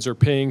Egyptians are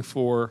paying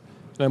for.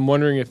 And I'm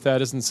wondering if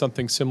that isn't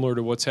something similar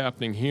to what's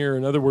happening here.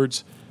 In other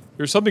words,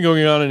 there's something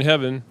going on in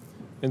heaven,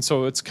 and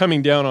so it's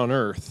coming down on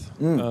earth.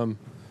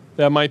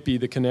 That might be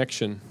the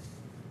connection.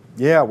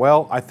 Yeah,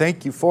 well, I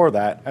thank you for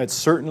that. It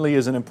certainly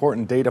is an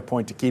important data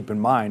point to keep in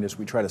mind as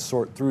we try to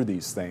sort through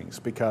these things,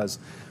 because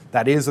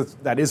that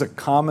is a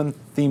common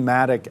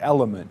thematic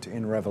element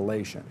in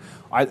Revelation.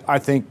 I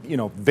think,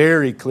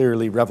 very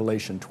clearly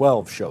Revelation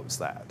 12 shows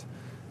that,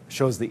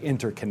 shows the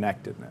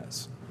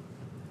interconnectedness.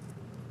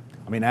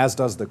 I mean, as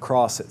does the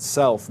cross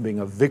itself, being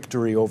a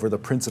victory over the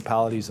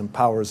principalities and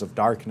powers of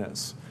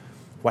darkness.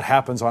 What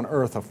happens on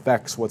earth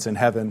affects what's in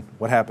heaven.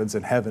 What happens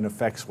in heaven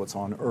affects what's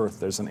on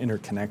earth. There's an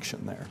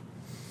interconnection there.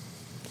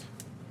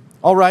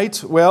 All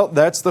right, well,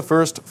 that's the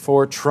first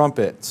 4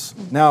 trumpets.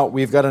 Now,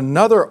 we've got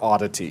another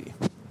oddity,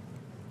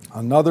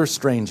 another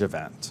strange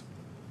event.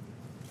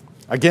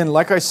 Again,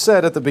 like I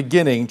said at the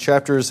beginning,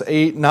 chapters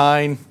 8,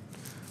 9,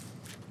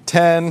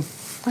 10,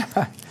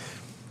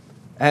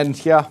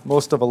 and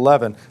most of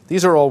 11.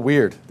 These are all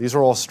weird. These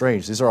are all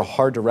strange. These are all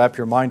hard to wrap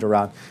your mind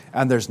around.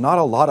 And there's not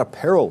a lot of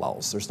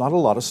parallels. There's not a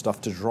lot of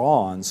stuff to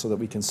draw on so that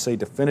we can say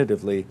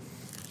definitively,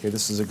 okay,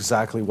 this is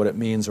exactly what it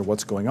means or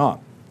what's going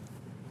on.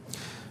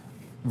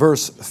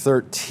 Verse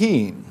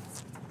 13.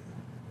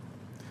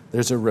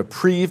 There's a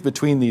reprieve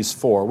between these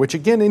 4, which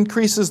again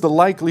increases the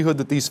likelihood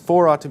that these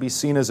 4 ought to be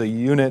seen as a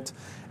unit,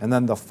 and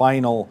then the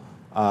final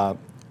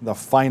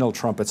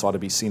trumpets ought to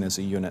be seen as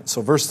a unit.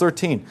 So verse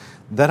 13,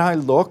 then I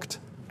looked,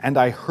 and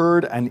I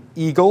heard an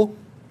eagle.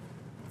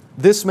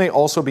 This may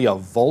also be a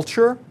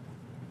vulture,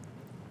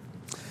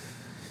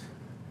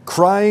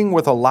 crying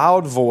with a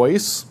loud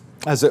voice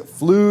as it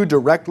flew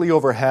directly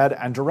overhead.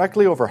 And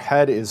directly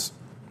overhead is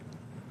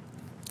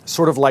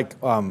sort of like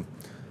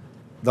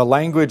the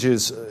language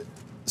is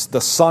the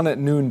sun at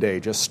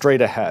noonday, just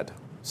straight ahead.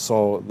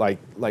 So like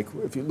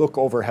if you look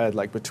overhead,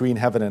 like between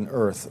heaven and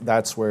earth,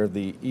 that's where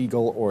the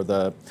eagle or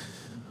the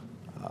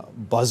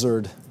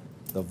buzzard,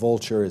 the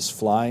vulture, is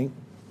flying.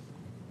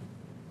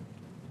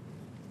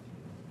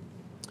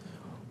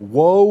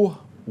 Woe,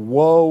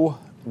 woe,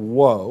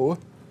 woe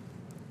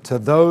to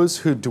those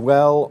who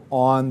dwell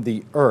on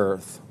the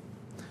earth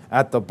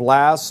at the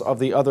blast of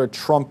the other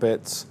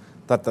trumpets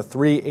that the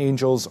 3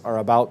 angels are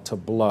about to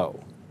blow.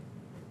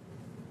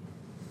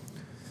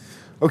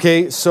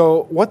 Okay,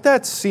 so what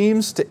that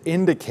seems to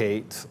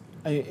indicate,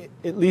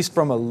 at least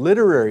from a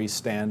literary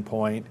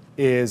standpoint,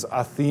 is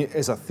a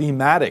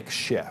thematic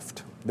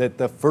shift. That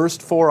the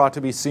first 4 ought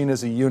to be seen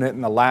as a unit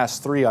and the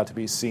last 3 ought to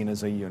be seen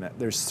as a unit.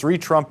 There's 3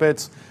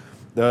 trumpets.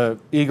 The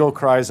eagle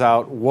cries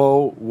out,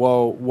 woe,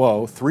 woe,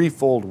 woe,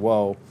 threefold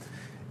woe.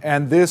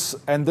 And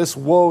this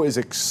woe is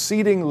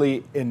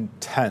exceedingly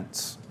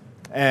intense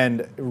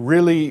and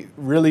really,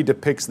 really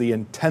depicts the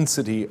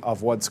intensity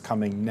of what's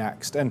coming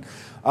next. And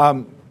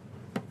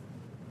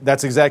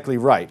that's exactly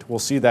right. We'll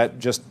see that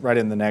just right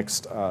in the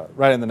next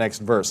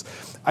verse.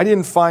 I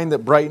didn't find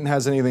that Brighton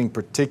has anything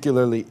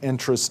particularly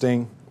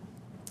interesting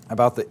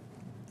about the.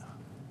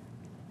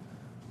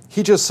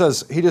 He just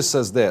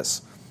says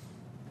this.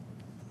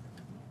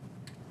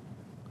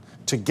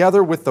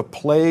 Together with the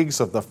plagues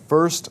of the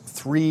first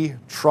 3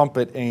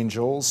 trumpet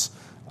angels,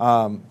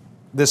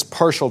 this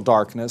partial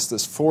darkness,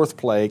 this 4th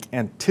plague,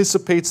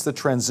 anticipates the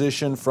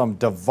transition from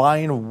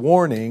divine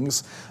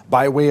warnings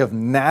by way of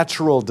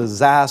natural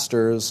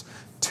disasters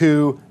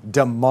to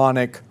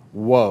demonic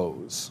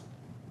woes.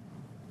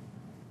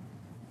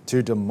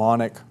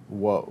 The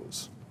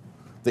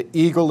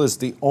eagle is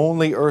the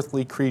only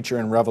earthly creature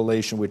in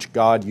Revelation which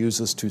God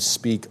uses to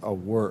speak a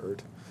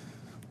word.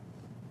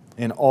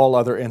 In all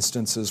other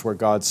instances where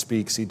God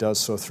speaks, he does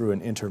so through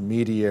an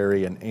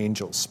intermediary, an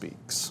angel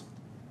speaks.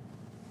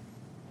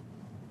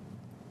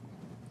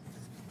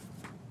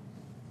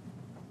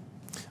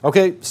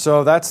 Okay,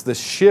 so that's the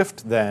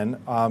shift then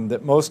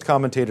that most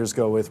commentators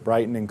go with,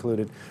 Brighton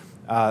included,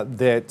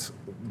 that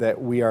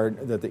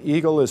the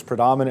eagle is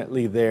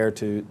predominantly there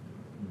to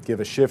give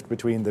a shift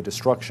between the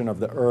destruction of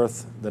the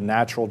earth, the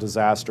natural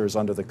disasters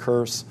under the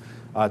curse,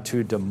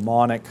 to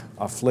demonic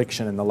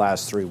affliction in the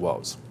last 3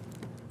 woes.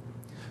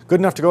 Good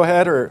enough to go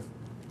ahead, or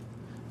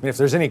if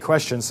there's any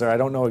questions there, I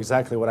don't know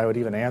exactly what I would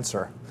even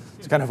answer.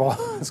 It's kind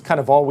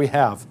of all we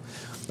have.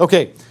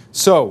 Okay,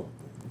 so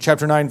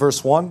chapter 9,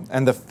 verse 1,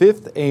 and the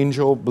 5th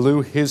angel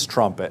blew his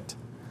trumpet,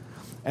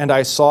 and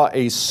I saw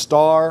a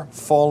star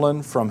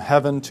fallen from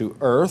heaven to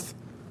earth,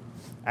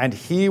 and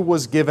he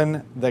was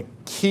given the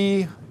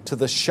key to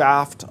the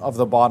shaft of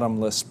the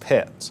bottomless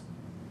pit.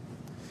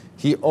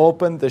 He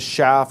opened the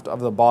shaft of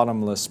the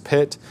bottomless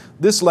pit.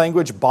 This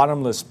language,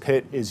 bottomless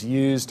pit, is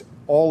used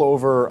all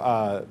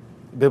over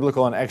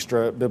biblical and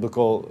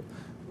extra-biblical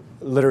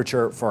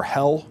literature for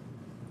hell.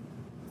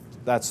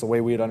 That's the way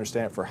we'd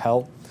understand it for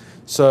hell.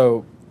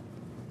 So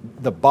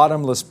the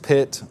bottomless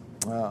pit,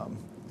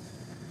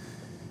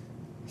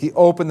 He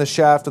opened the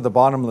shaft of the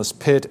bottomless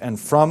pit, and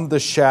from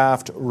the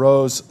shaft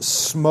rose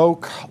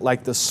smoke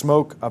like the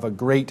smoke of a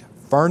great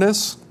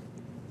furnace.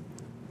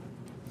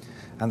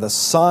 And the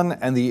sun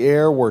and the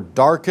air were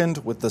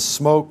darkened with the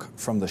smoke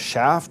from the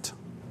shaft.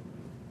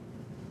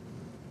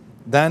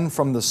 Then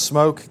from the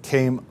smoke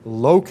came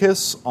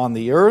locusts on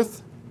the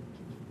earth,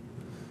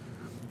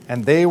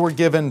 and they were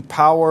given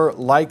power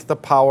like the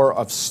power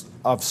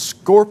of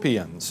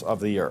scorpions of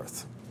the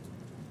earth.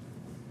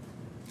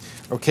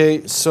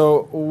 Okay,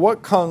 so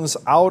what comes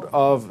out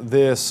of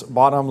this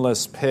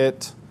bottomless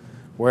pit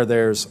where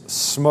there's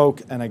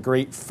smoke and a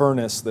great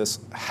furnace, this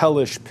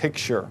hellish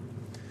picture,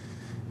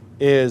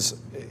 is,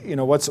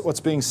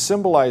 what's being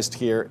symbolized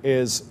here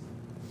is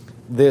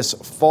this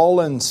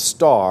fallen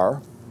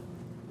star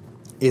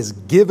is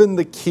given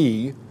the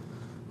key.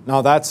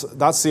 Now that's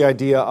the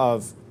idea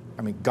of,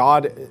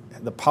 God,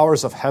 the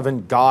powers of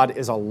heaven, God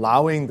is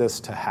allowing this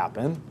to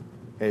happen.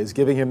 He's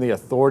giving him the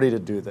authority to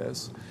do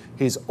this.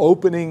 He's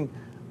opening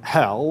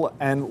hell,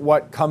 and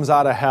what comes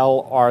out of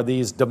hell are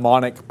these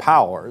demonic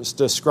powers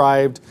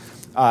described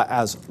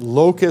as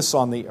locusts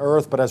on the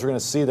earth, but as we're going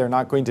to see, they're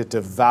not going to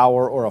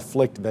devour or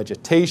afflict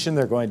vegetation.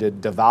 They're going to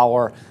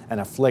devour and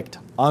afflict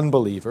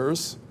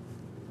unbelievers.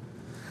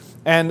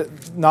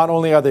 And not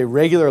only are they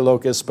regular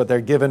locusts, but they're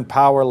given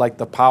power like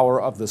the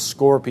power of the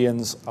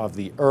scorpions of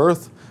the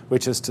earth,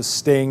 which is to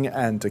sting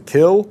and to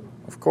kill,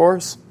 of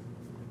course.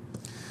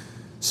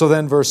 So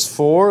then verse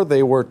 4,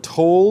 they were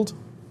told.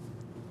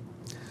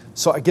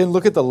 So again,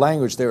 look at the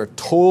language. They were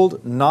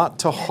told not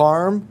to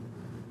harm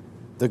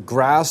the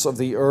grass of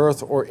the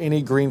earth or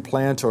any green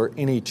plant or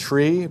any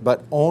tree,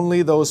 but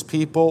only those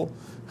people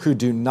who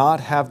do not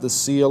have the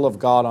seal of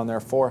God on their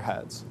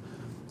foreheads.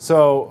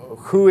 So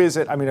who is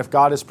it? If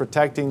God is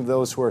protecting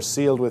those who are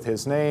sealed with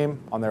his name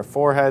on their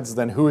foreheads,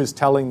 then who is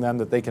telling them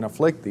that they can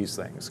afflict these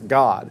things?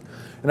 God.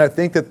 And I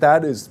think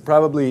that is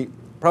probably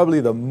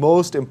the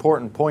most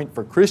important point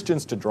for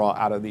Christians to draw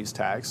out of these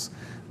texts,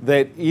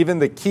 that even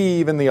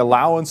the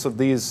allowance of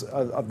this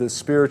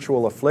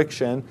spiritual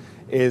affliction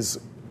is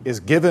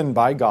given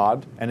by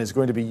God and is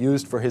going to be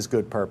used for his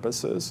good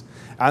purposes.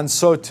 And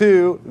so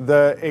too,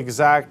 the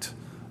exact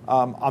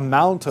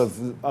amount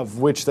of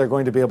which they're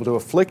going to be able to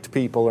afflict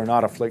people or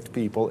not afflict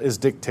people is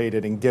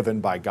dictated and given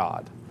by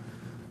God.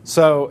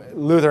 So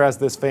Luther has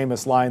this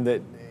famous line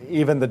that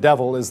even the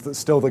devil is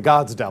still the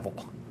God's devil.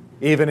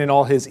 Even in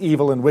all his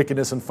evil and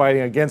wickedness and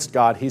fighting against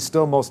God, he's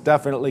still most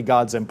definitely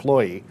God's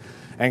employee.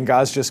 And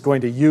God's just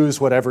going to use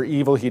whatever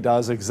evil he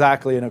does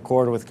exactly in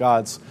accord with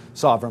God's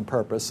sovereign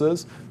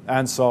purposes.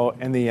 And so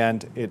in the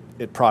end,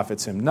 it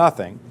profits him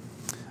nothing.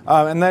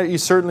 And that you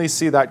certainly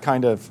see that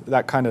kind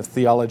of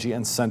theology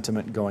and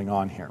sentiment going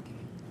on here.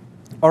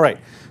 All right,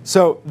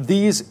 so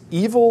these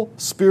evil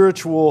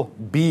spiritual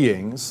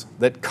beings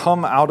that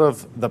come out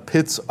of the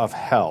pits of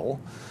hell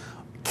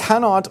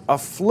cannot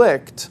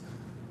afflict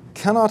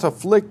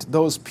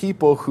those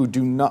people who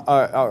do not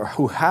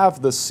who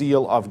have the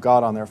seal of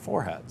God on their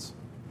foreheads.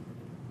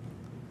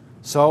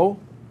 So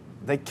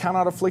they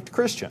cannot afflict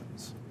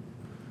Christians.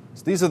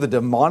 So these are the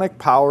demonic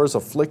powers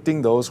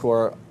afflicting those who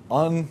are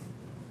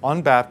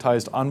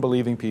unbaptized,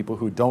 unbelieving people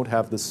who don't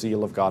have the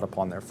seal of God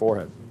upon their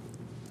forehead.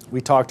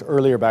 We talked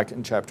earlier back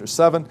in chapter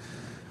 7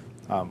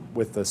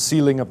 with the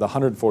sealing of the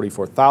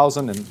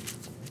 144,000. And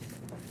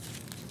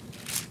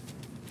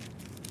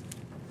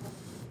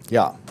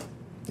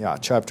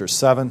chapter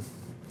 7.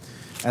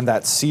 And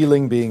that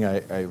sealing being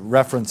a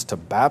reference to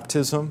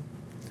baptism.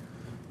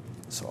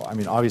 So,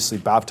 obviously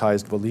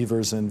baptized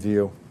believers in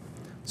view.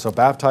 So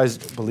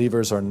baptized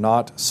believers are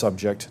not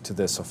subject to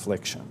this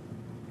affliction.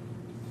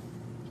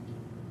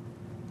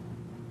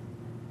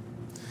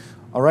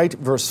 All right,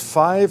 verse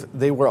 5,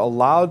 they were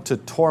allowed to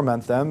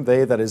torment them.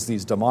 They, that is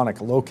these demonic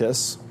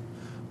locusts,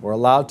 were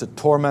allowed to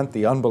torment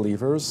the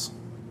unbelievers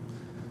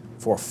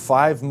for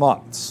 5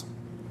 months.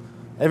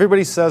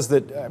 Everybody says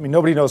that,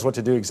 nobody knows what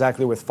to do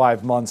exactly with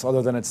 5 months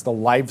other than it's the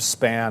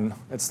lifespan,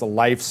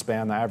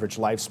 the average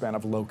lifespan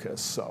of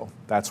locusts. So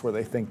that's where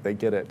they think they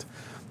get it.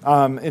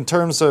 In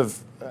terms of,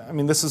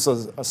 this is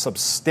a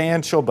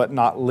substantial but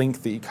not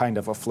lengthy kind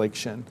of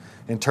affliction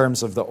in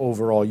terms of the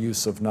overall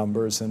use of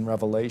numbers in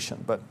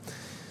Revelation. But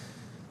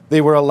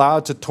they were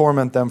allowed to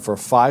torment them for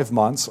 5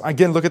 months.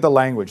 Again, look at the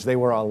language. They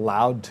were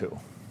allowed to.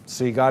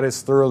 See, God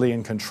is thoroughly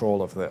in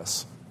control of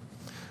this.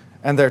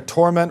 And their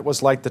torment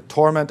was like the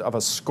torment of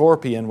a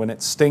scorpion when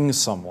it stings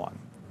someone.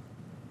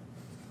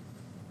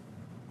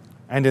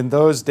 And in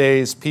those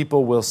days,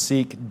 people will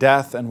seek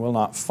death and will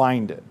not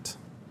find it.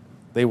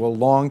 They will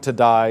long to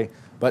die,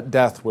 but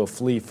death will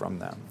flee from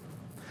them.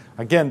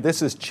 Again,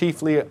 this is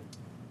chiefly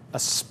a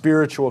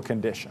spiritual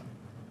condition,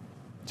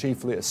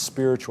 chiefly a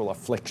spiritual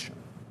affliction.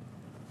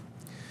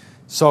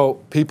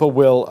 So people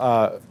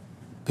will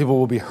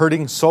be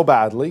hurting so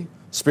badly,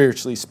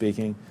 spiritually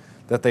speaking,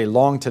 that they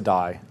long to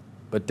die,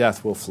 but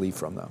death will flee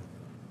from them.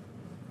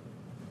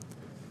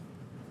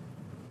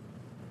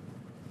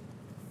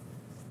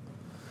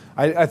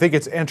 I think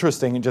it's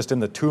interesting, just in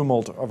the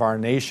tumult of our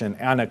nation,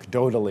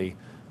 anecdotally,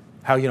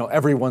 how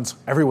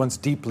everyone's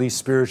deeply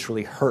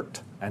spiritually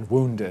hurt and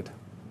wounded,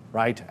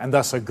 right? And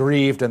thus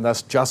aggrieved and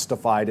thus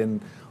justified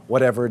in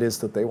whatever it is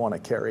that they want to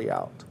carry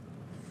out.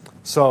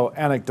 So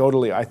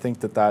anecdotally, I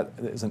think that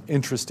is an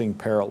interesting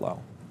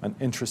parallel.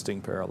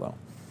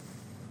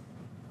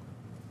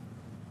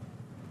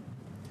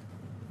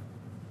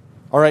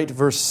 All right,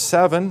 verse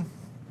 7.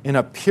 In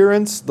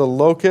appearance, the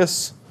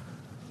locusts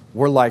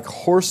were like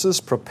horses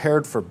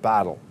prepared for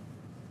battle.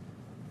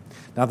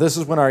 Now, this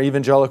is when our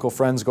evangelical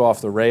friends go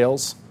off the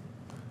rails.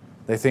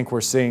 They think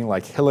we're seeing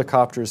like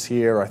helicopters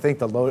here. I think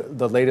the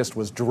latest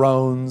was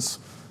drones.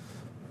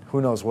 Who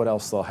knows what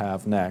else they'll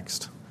have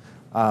next.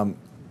 But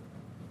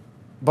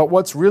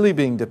what's really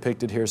being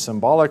depicted here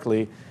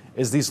symbolically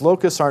is these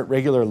locusts aren't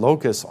regular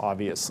locusts,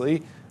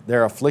 obviously.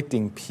 They're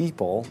afflicting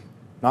people,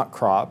 not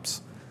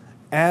crops.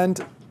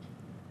 And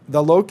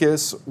the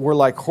locusts were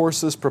like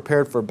horses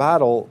prepared for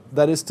battle.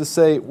 That is to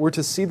say, we're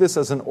to see this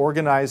as an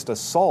organized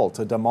assault,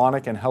 a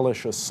demonic and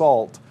hellish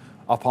assault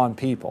upon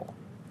people.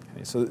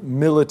 Okay, so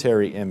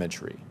military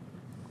imagery.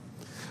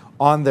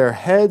 On their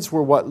heads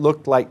were what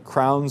looked like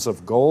crowns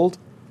of gold.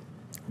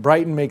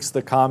 Brighton makes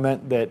the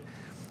comment that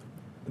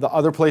the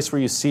other place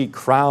where you see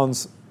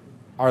crowns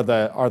are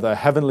the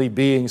heavenly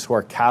beings who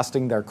are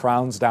casting their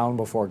crowns down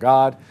before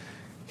God.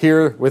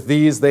 Here, with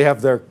these, they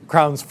have their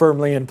crowns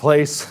firmly in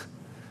place.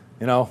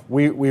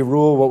 We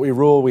rule what we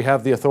rule. We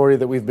have the authority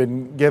that we've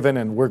been given,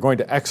 and we're going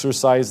to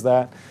exercise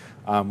that.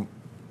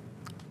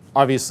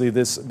 Obviously,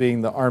 this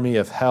being the army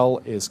of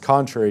hell is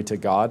contrary to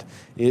God,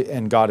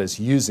 and God is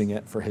using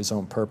it for his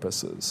own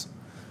purposes.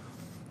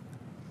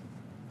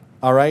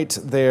 All right,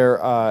 their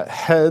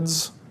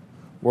heads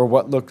were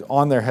what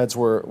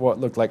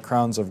looked like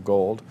crowns of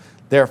gold.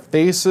 Their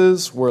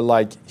faces were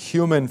like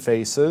human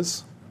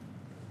faces.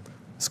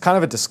 It's kind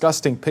of a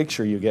disgusting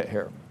picture you get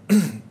here.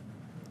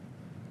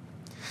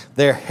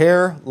 Their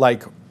hair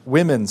like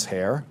women's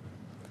hair,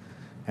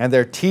 and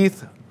their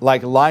teeth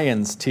like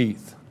lions'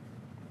 teeth.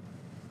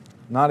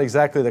 Not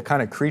exactly the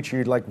kind of creature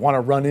you'd want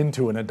to run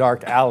into in a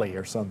dark alley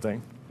or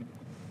something.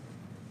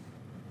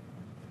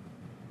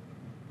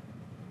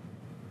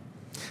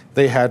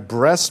 They had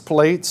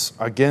breastplates,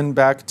 again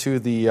back to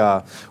the,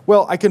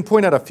 I can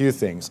point out a few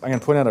things.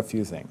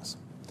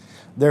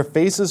 Their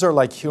faces are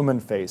like human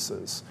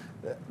faces.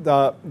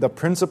 The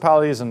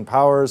principalities and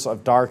powers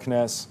of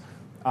darkness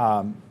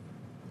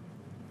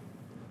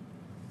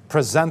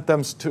present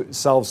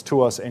themselves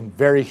to us in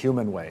very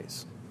human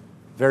ways.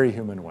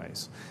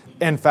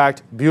 In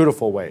fact,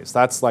 beautiful ways.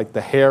 That's like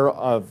the hair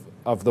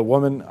of the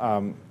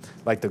woman,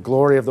 like the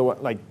glory of the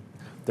woman.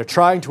 They're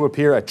trying to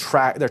appear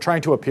they're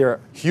trying to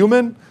appear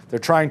human. They're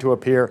trying to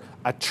appear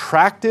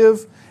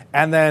attractive,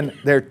 and then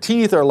their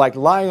teeth are like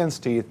lion's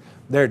teeth.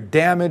 Their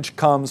damage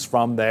comes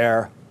from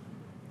their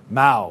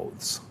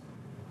mouths.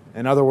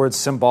 In other words,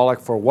 symbolic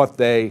for what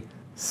they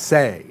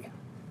say.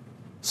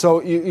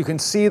 So you can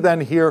see then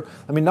here,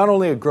 not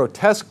only a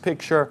grotesque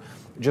picture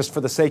just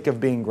for the sake of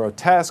being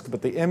grotesque,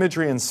 but the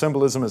imagery and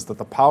symbolism is that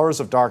the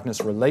powers of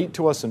darkness relate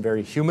to us in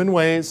very human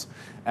ways,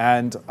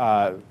 and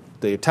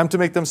they attempt to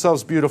make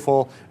themselves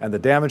beautiful, and the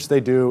damage they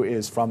do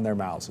is from their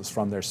mouths, is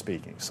from their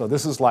speaking. So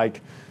this is this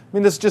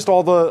is just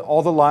all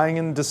the lying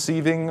and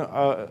deceiving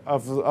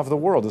of the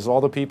world. This is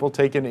all the people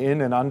taken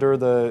in and under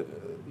the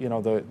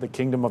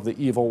kingdom of the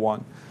evil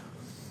one,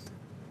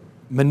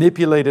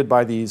 manipulated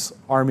by these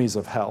armies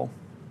of hell.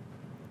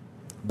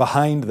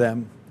 Behind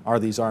them are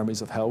these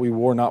armies of hell. We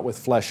war not with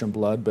flesh and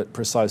blood, but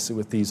precisely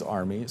with these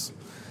armies.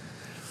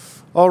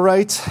 All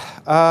right,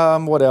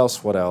 what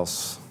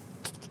else?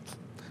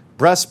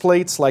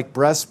 Breastplates like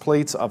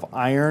breastplates of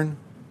iron,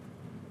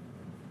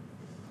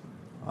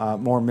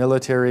 more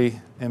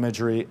military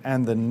imagery,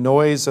 and the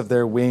noise of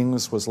their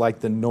wings was like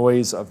the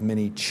noise of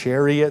many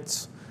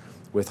chariots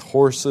with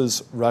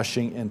horses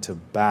rushing into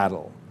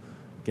battle.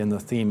 Again, the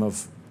theme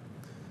of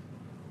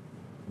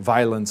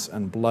violence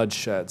and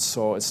bloodshed.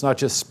 So it's not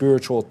just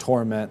spiritual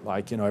torment,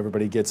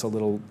 everybody gets a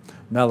little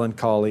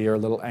melancholy or a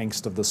little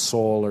angst of the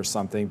soul or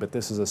something, but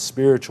this is a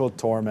spiritual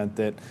torment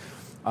that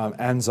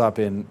ends up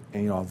in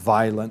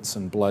violence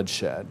and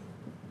bloodshed.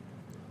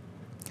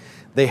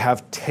 They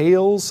have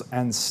tails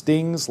and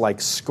stings like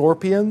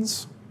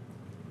scorpions,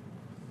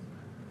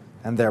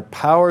 and their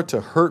power to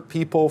hurt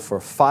people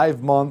for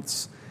 5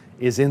 months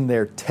is in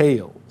their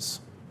tails.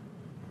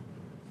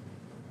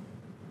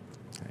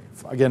 Okay.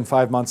 Again,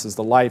 5 months is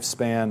the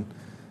lifespan,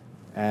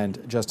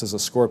 and just as a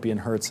scorpion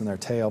hurts in their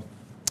tail,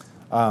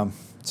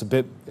 it's a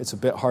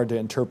bit hard to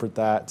interpret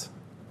that,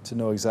 to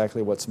know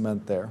exactly what's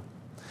meant there.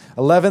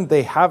 11,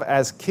 they have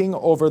as king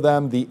over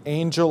them the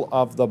angel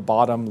of the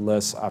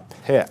bottomless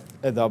pit.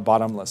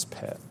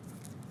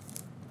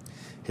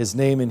 His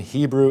name in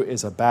Hebrew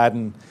is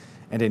Abaddon,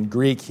 and in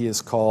Greek he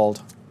is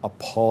called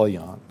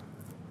Apollyon.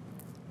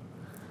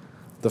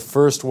 The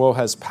first woe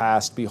has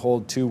passed.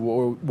 Behold, 2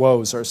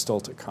 woes are still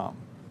to come.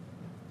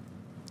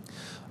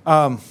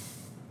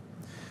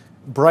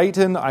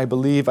 Brighton, I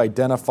believe,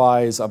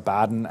 identifies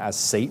Abaddon as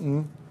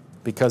Satan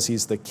because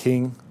he's the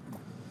king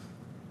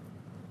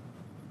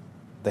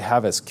They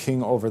have as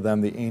king over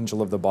them the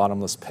angel of the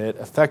bottomless pit,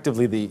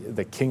 effectively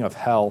the king of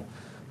hell,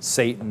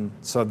 Satan.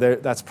 So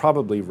that's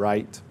probably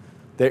right.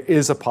 There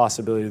is a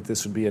possibility that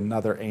this would be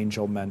another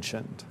angel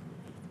mentioned.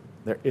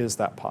 There is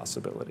that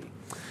possibility.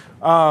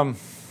 Let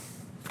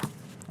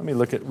me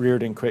look at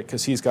Reardon quick,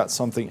 because he's got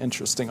something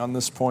interesting on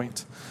this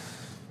point.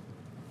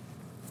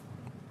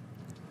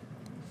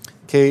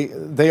 Okay,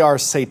 they are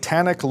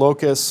satanic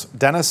locusts,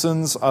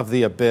 denizens of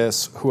the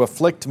abyss, who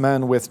afflict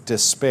men with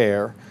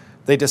despair.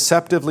 They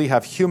deceptively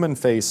have human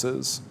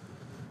faces,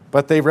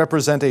 but they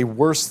represent a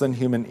worse than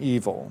human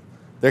evil.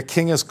 Their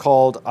king is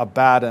called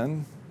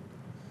Abaddon.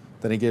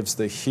 Then he gives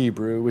the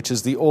Hebrew, which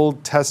is the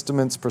Old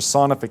Testament's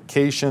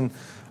personification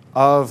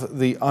of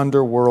the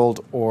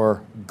underworld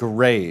or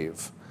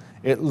grave.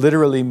 It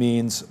literally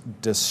means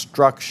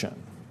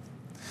destruction.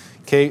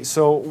 Okay,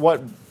 so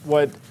what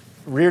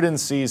Reardon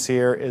sees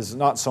here is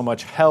not so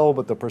much hell,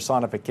 but the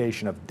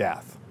personification of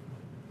death.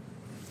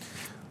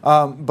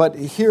 But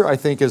here, I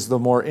think, is the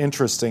more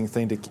interesting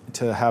thing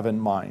to have in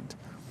mind.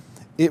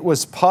 It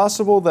was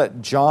possible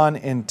that John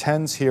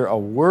intends here a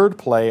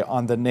wordplay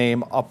on the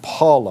name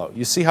Apollo.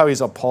 You see how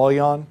he's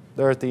Apollyon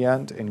there at the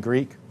end in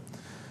Greek?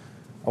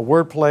 A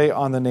wordplay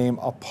on the name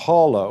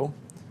Apollo,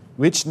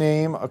 which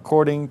name,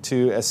 according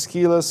to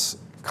Aeschylus,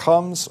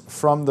 comes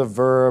from the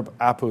verb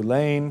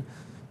apoulein,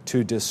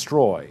 to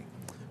destroy.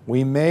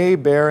 We may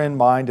bear in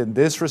mind in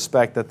this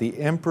respect that the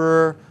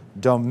Emperor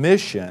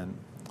Domitian,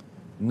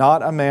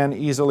 not a man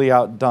easily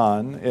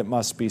outdone, it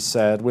must be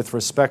said, with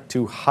respect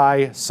to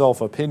high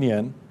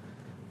self-opinion,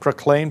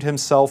 proclaimed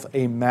himself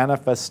a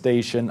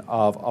manifestation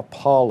of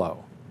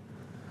Apollo.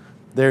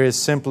 There is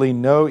simply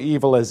no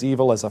evil as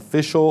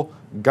official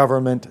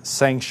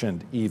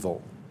government-sanctioned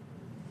evil.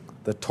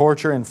 The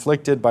torture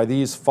inflicted by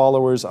these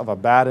followers of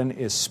Abaddon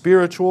is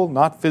spiritual,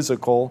 not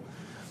physical,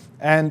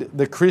 and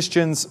the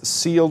Christians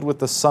sealed with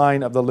the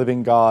sign of the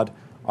living God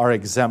are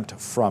exempt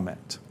from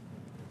it.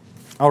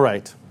 All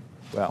right,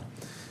 well,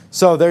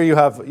 so there you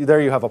have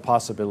a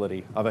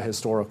possibility of a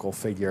historical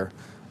figure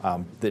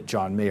that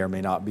John may or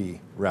may not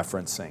be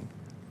referencing.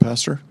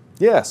 Pastor?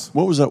 Yes.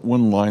 What was that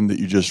one line that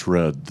you just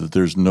read, that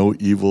there's no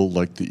evil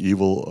like the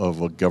evil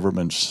of a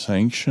government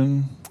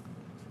sanction?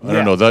 I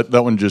don't know.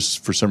 That one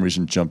just, for some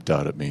reason, jumped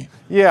out at me.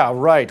 Yeah,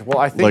 right. Well,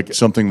 I think... Like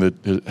something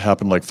that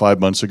happened like 5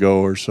 months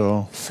ago or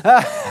so.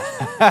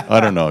 I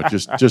don't know.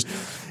 Just.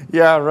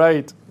 Yeah,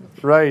 right.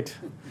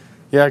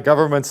 Yeah,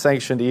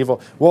 government-sanctioned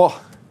evil.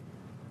 Well,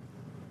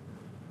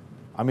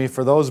 I mean,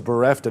 for those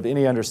bereft of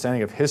any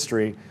understanding of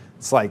history,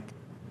 it's like,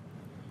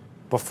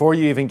 before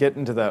you even get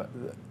into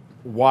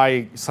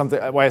why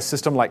a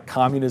system like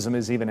communism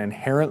is even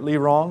inherently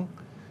wrong,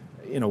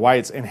 why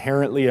it's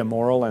inherently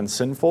immoral and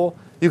sinful,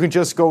 you can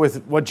just go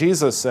with what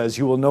Jesus says,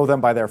 you will know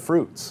them by their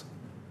fruits.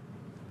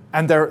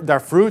 And their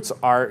fruits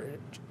are,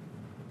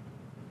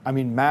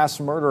 mass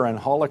murder and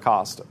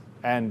Holocaust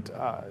and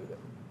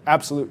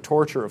absolute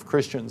torture of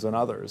Christians and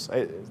others.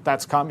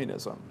 That's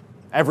communism.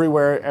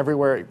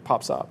 Everywhere it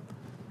pops up.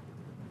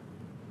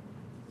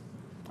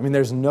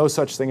 There's no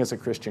such thing as a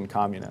Christian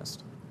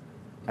communist.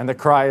 And the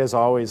cry is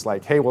always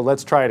like, hey, well,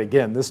 let's try it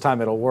again. This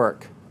time it'll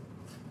work.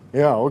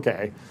 Yeah,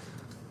 okay.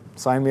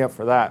 Sign me up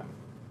for that.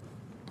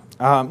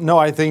 No,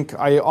 I think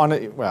I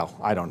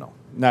don't know.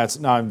 Now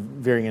I'm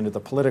veering into the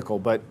political,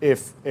 but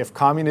if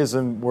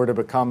communism were to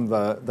become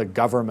the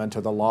government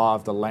or the law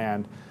of the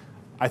land,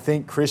 I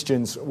think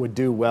Christians would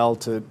do well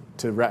to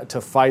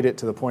fight it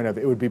to the point of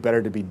it would be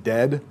better to be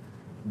dead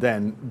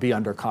than be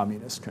under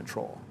communist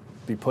control,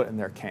 be put in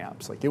their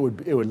camps. Like it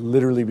would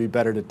literally be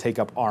better to take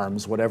up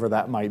arms, whatever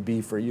that might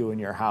be for you in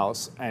your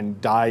house,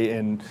 and die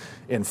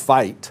in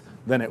fight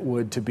than it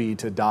would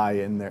to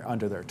die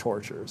under their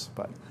tortures.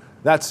 But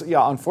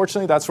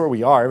unfortunately, that's where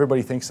we are.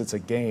 Everybody thinks it's a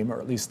game, or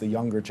at least the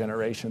younger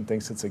generation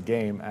thinks it's a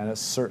game, and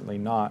it's certainly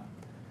not.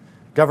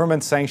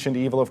 Government-sanctioned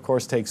evil, of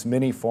course, takes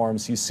many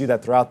forms. You see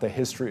that throughout the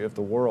history of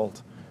the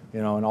world,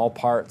 in all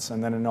parts,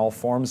 and then in all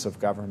forms of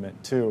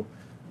government too.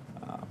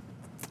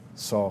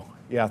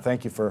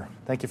 Thank you for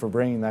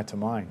bringing that to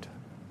mind.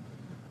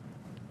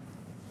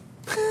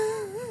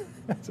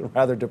 It's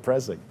rather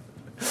depressing.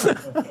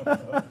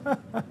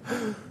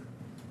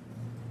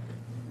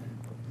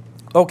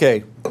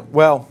 Okay,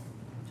 well.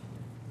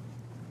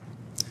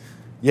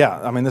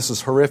 Yeah, this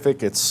is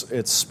horrific. It's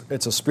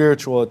a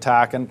spiritual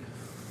attack, and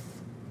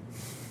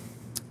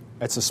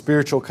it's a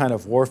spiritual kind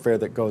of warfare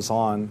that goes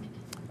on.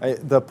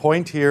 The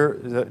point here,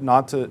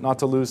 not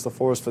to lose the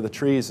forest for the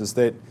trees, is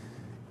that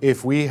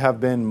if we have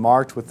been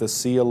marked with the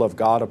seal of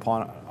God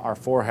upon our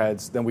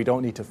foreheads, then we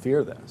don't need to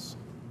fear this.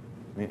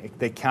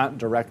 They can't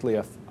directly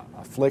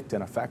afflict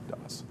and affect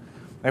us.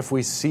 If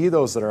we see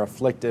those that are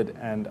afflicted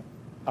and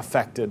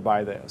affected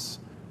by this,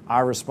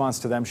 our response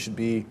to them should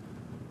be,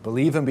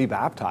 believe and be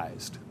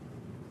baptized.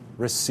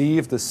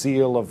 Receive the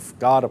seal of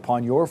God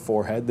upon your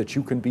forehead that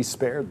you can be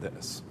spared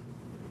this.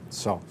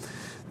 So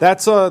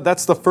that's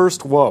the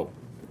first woe.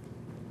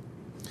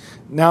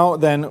 Now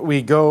then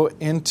we go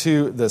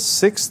into the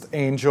sixth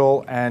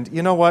angel, and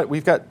you know what?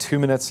 We've got 2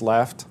 minutes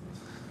left.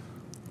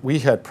 We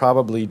had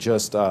probably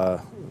just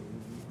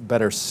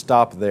better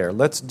stop there.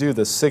 Let's do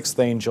the sixth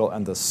angel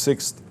and the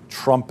sixth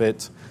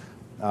trumpet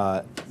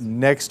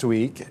next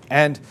week.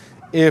 And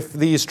if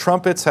these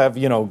trumpets have,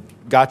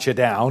 got you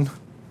down,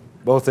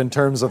 both in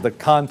terms of the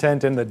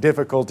content and the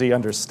difficulty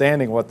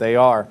understanding what they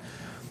are,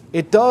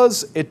 we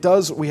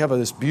have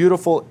this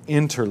beautiful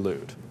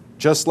interlude.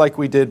 Just like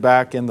we did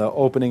back in the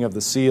opening of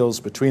the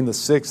seals, between the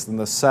sixth and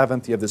the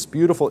seventh, you have this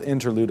beautiful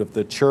interlude of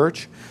the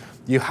church.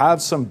 You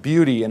have some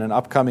beauty in an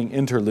upcoming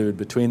interlude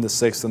between the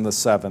sixth and the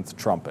seventh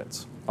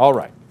trumpets. All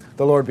right.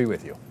 The Lord be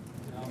with you.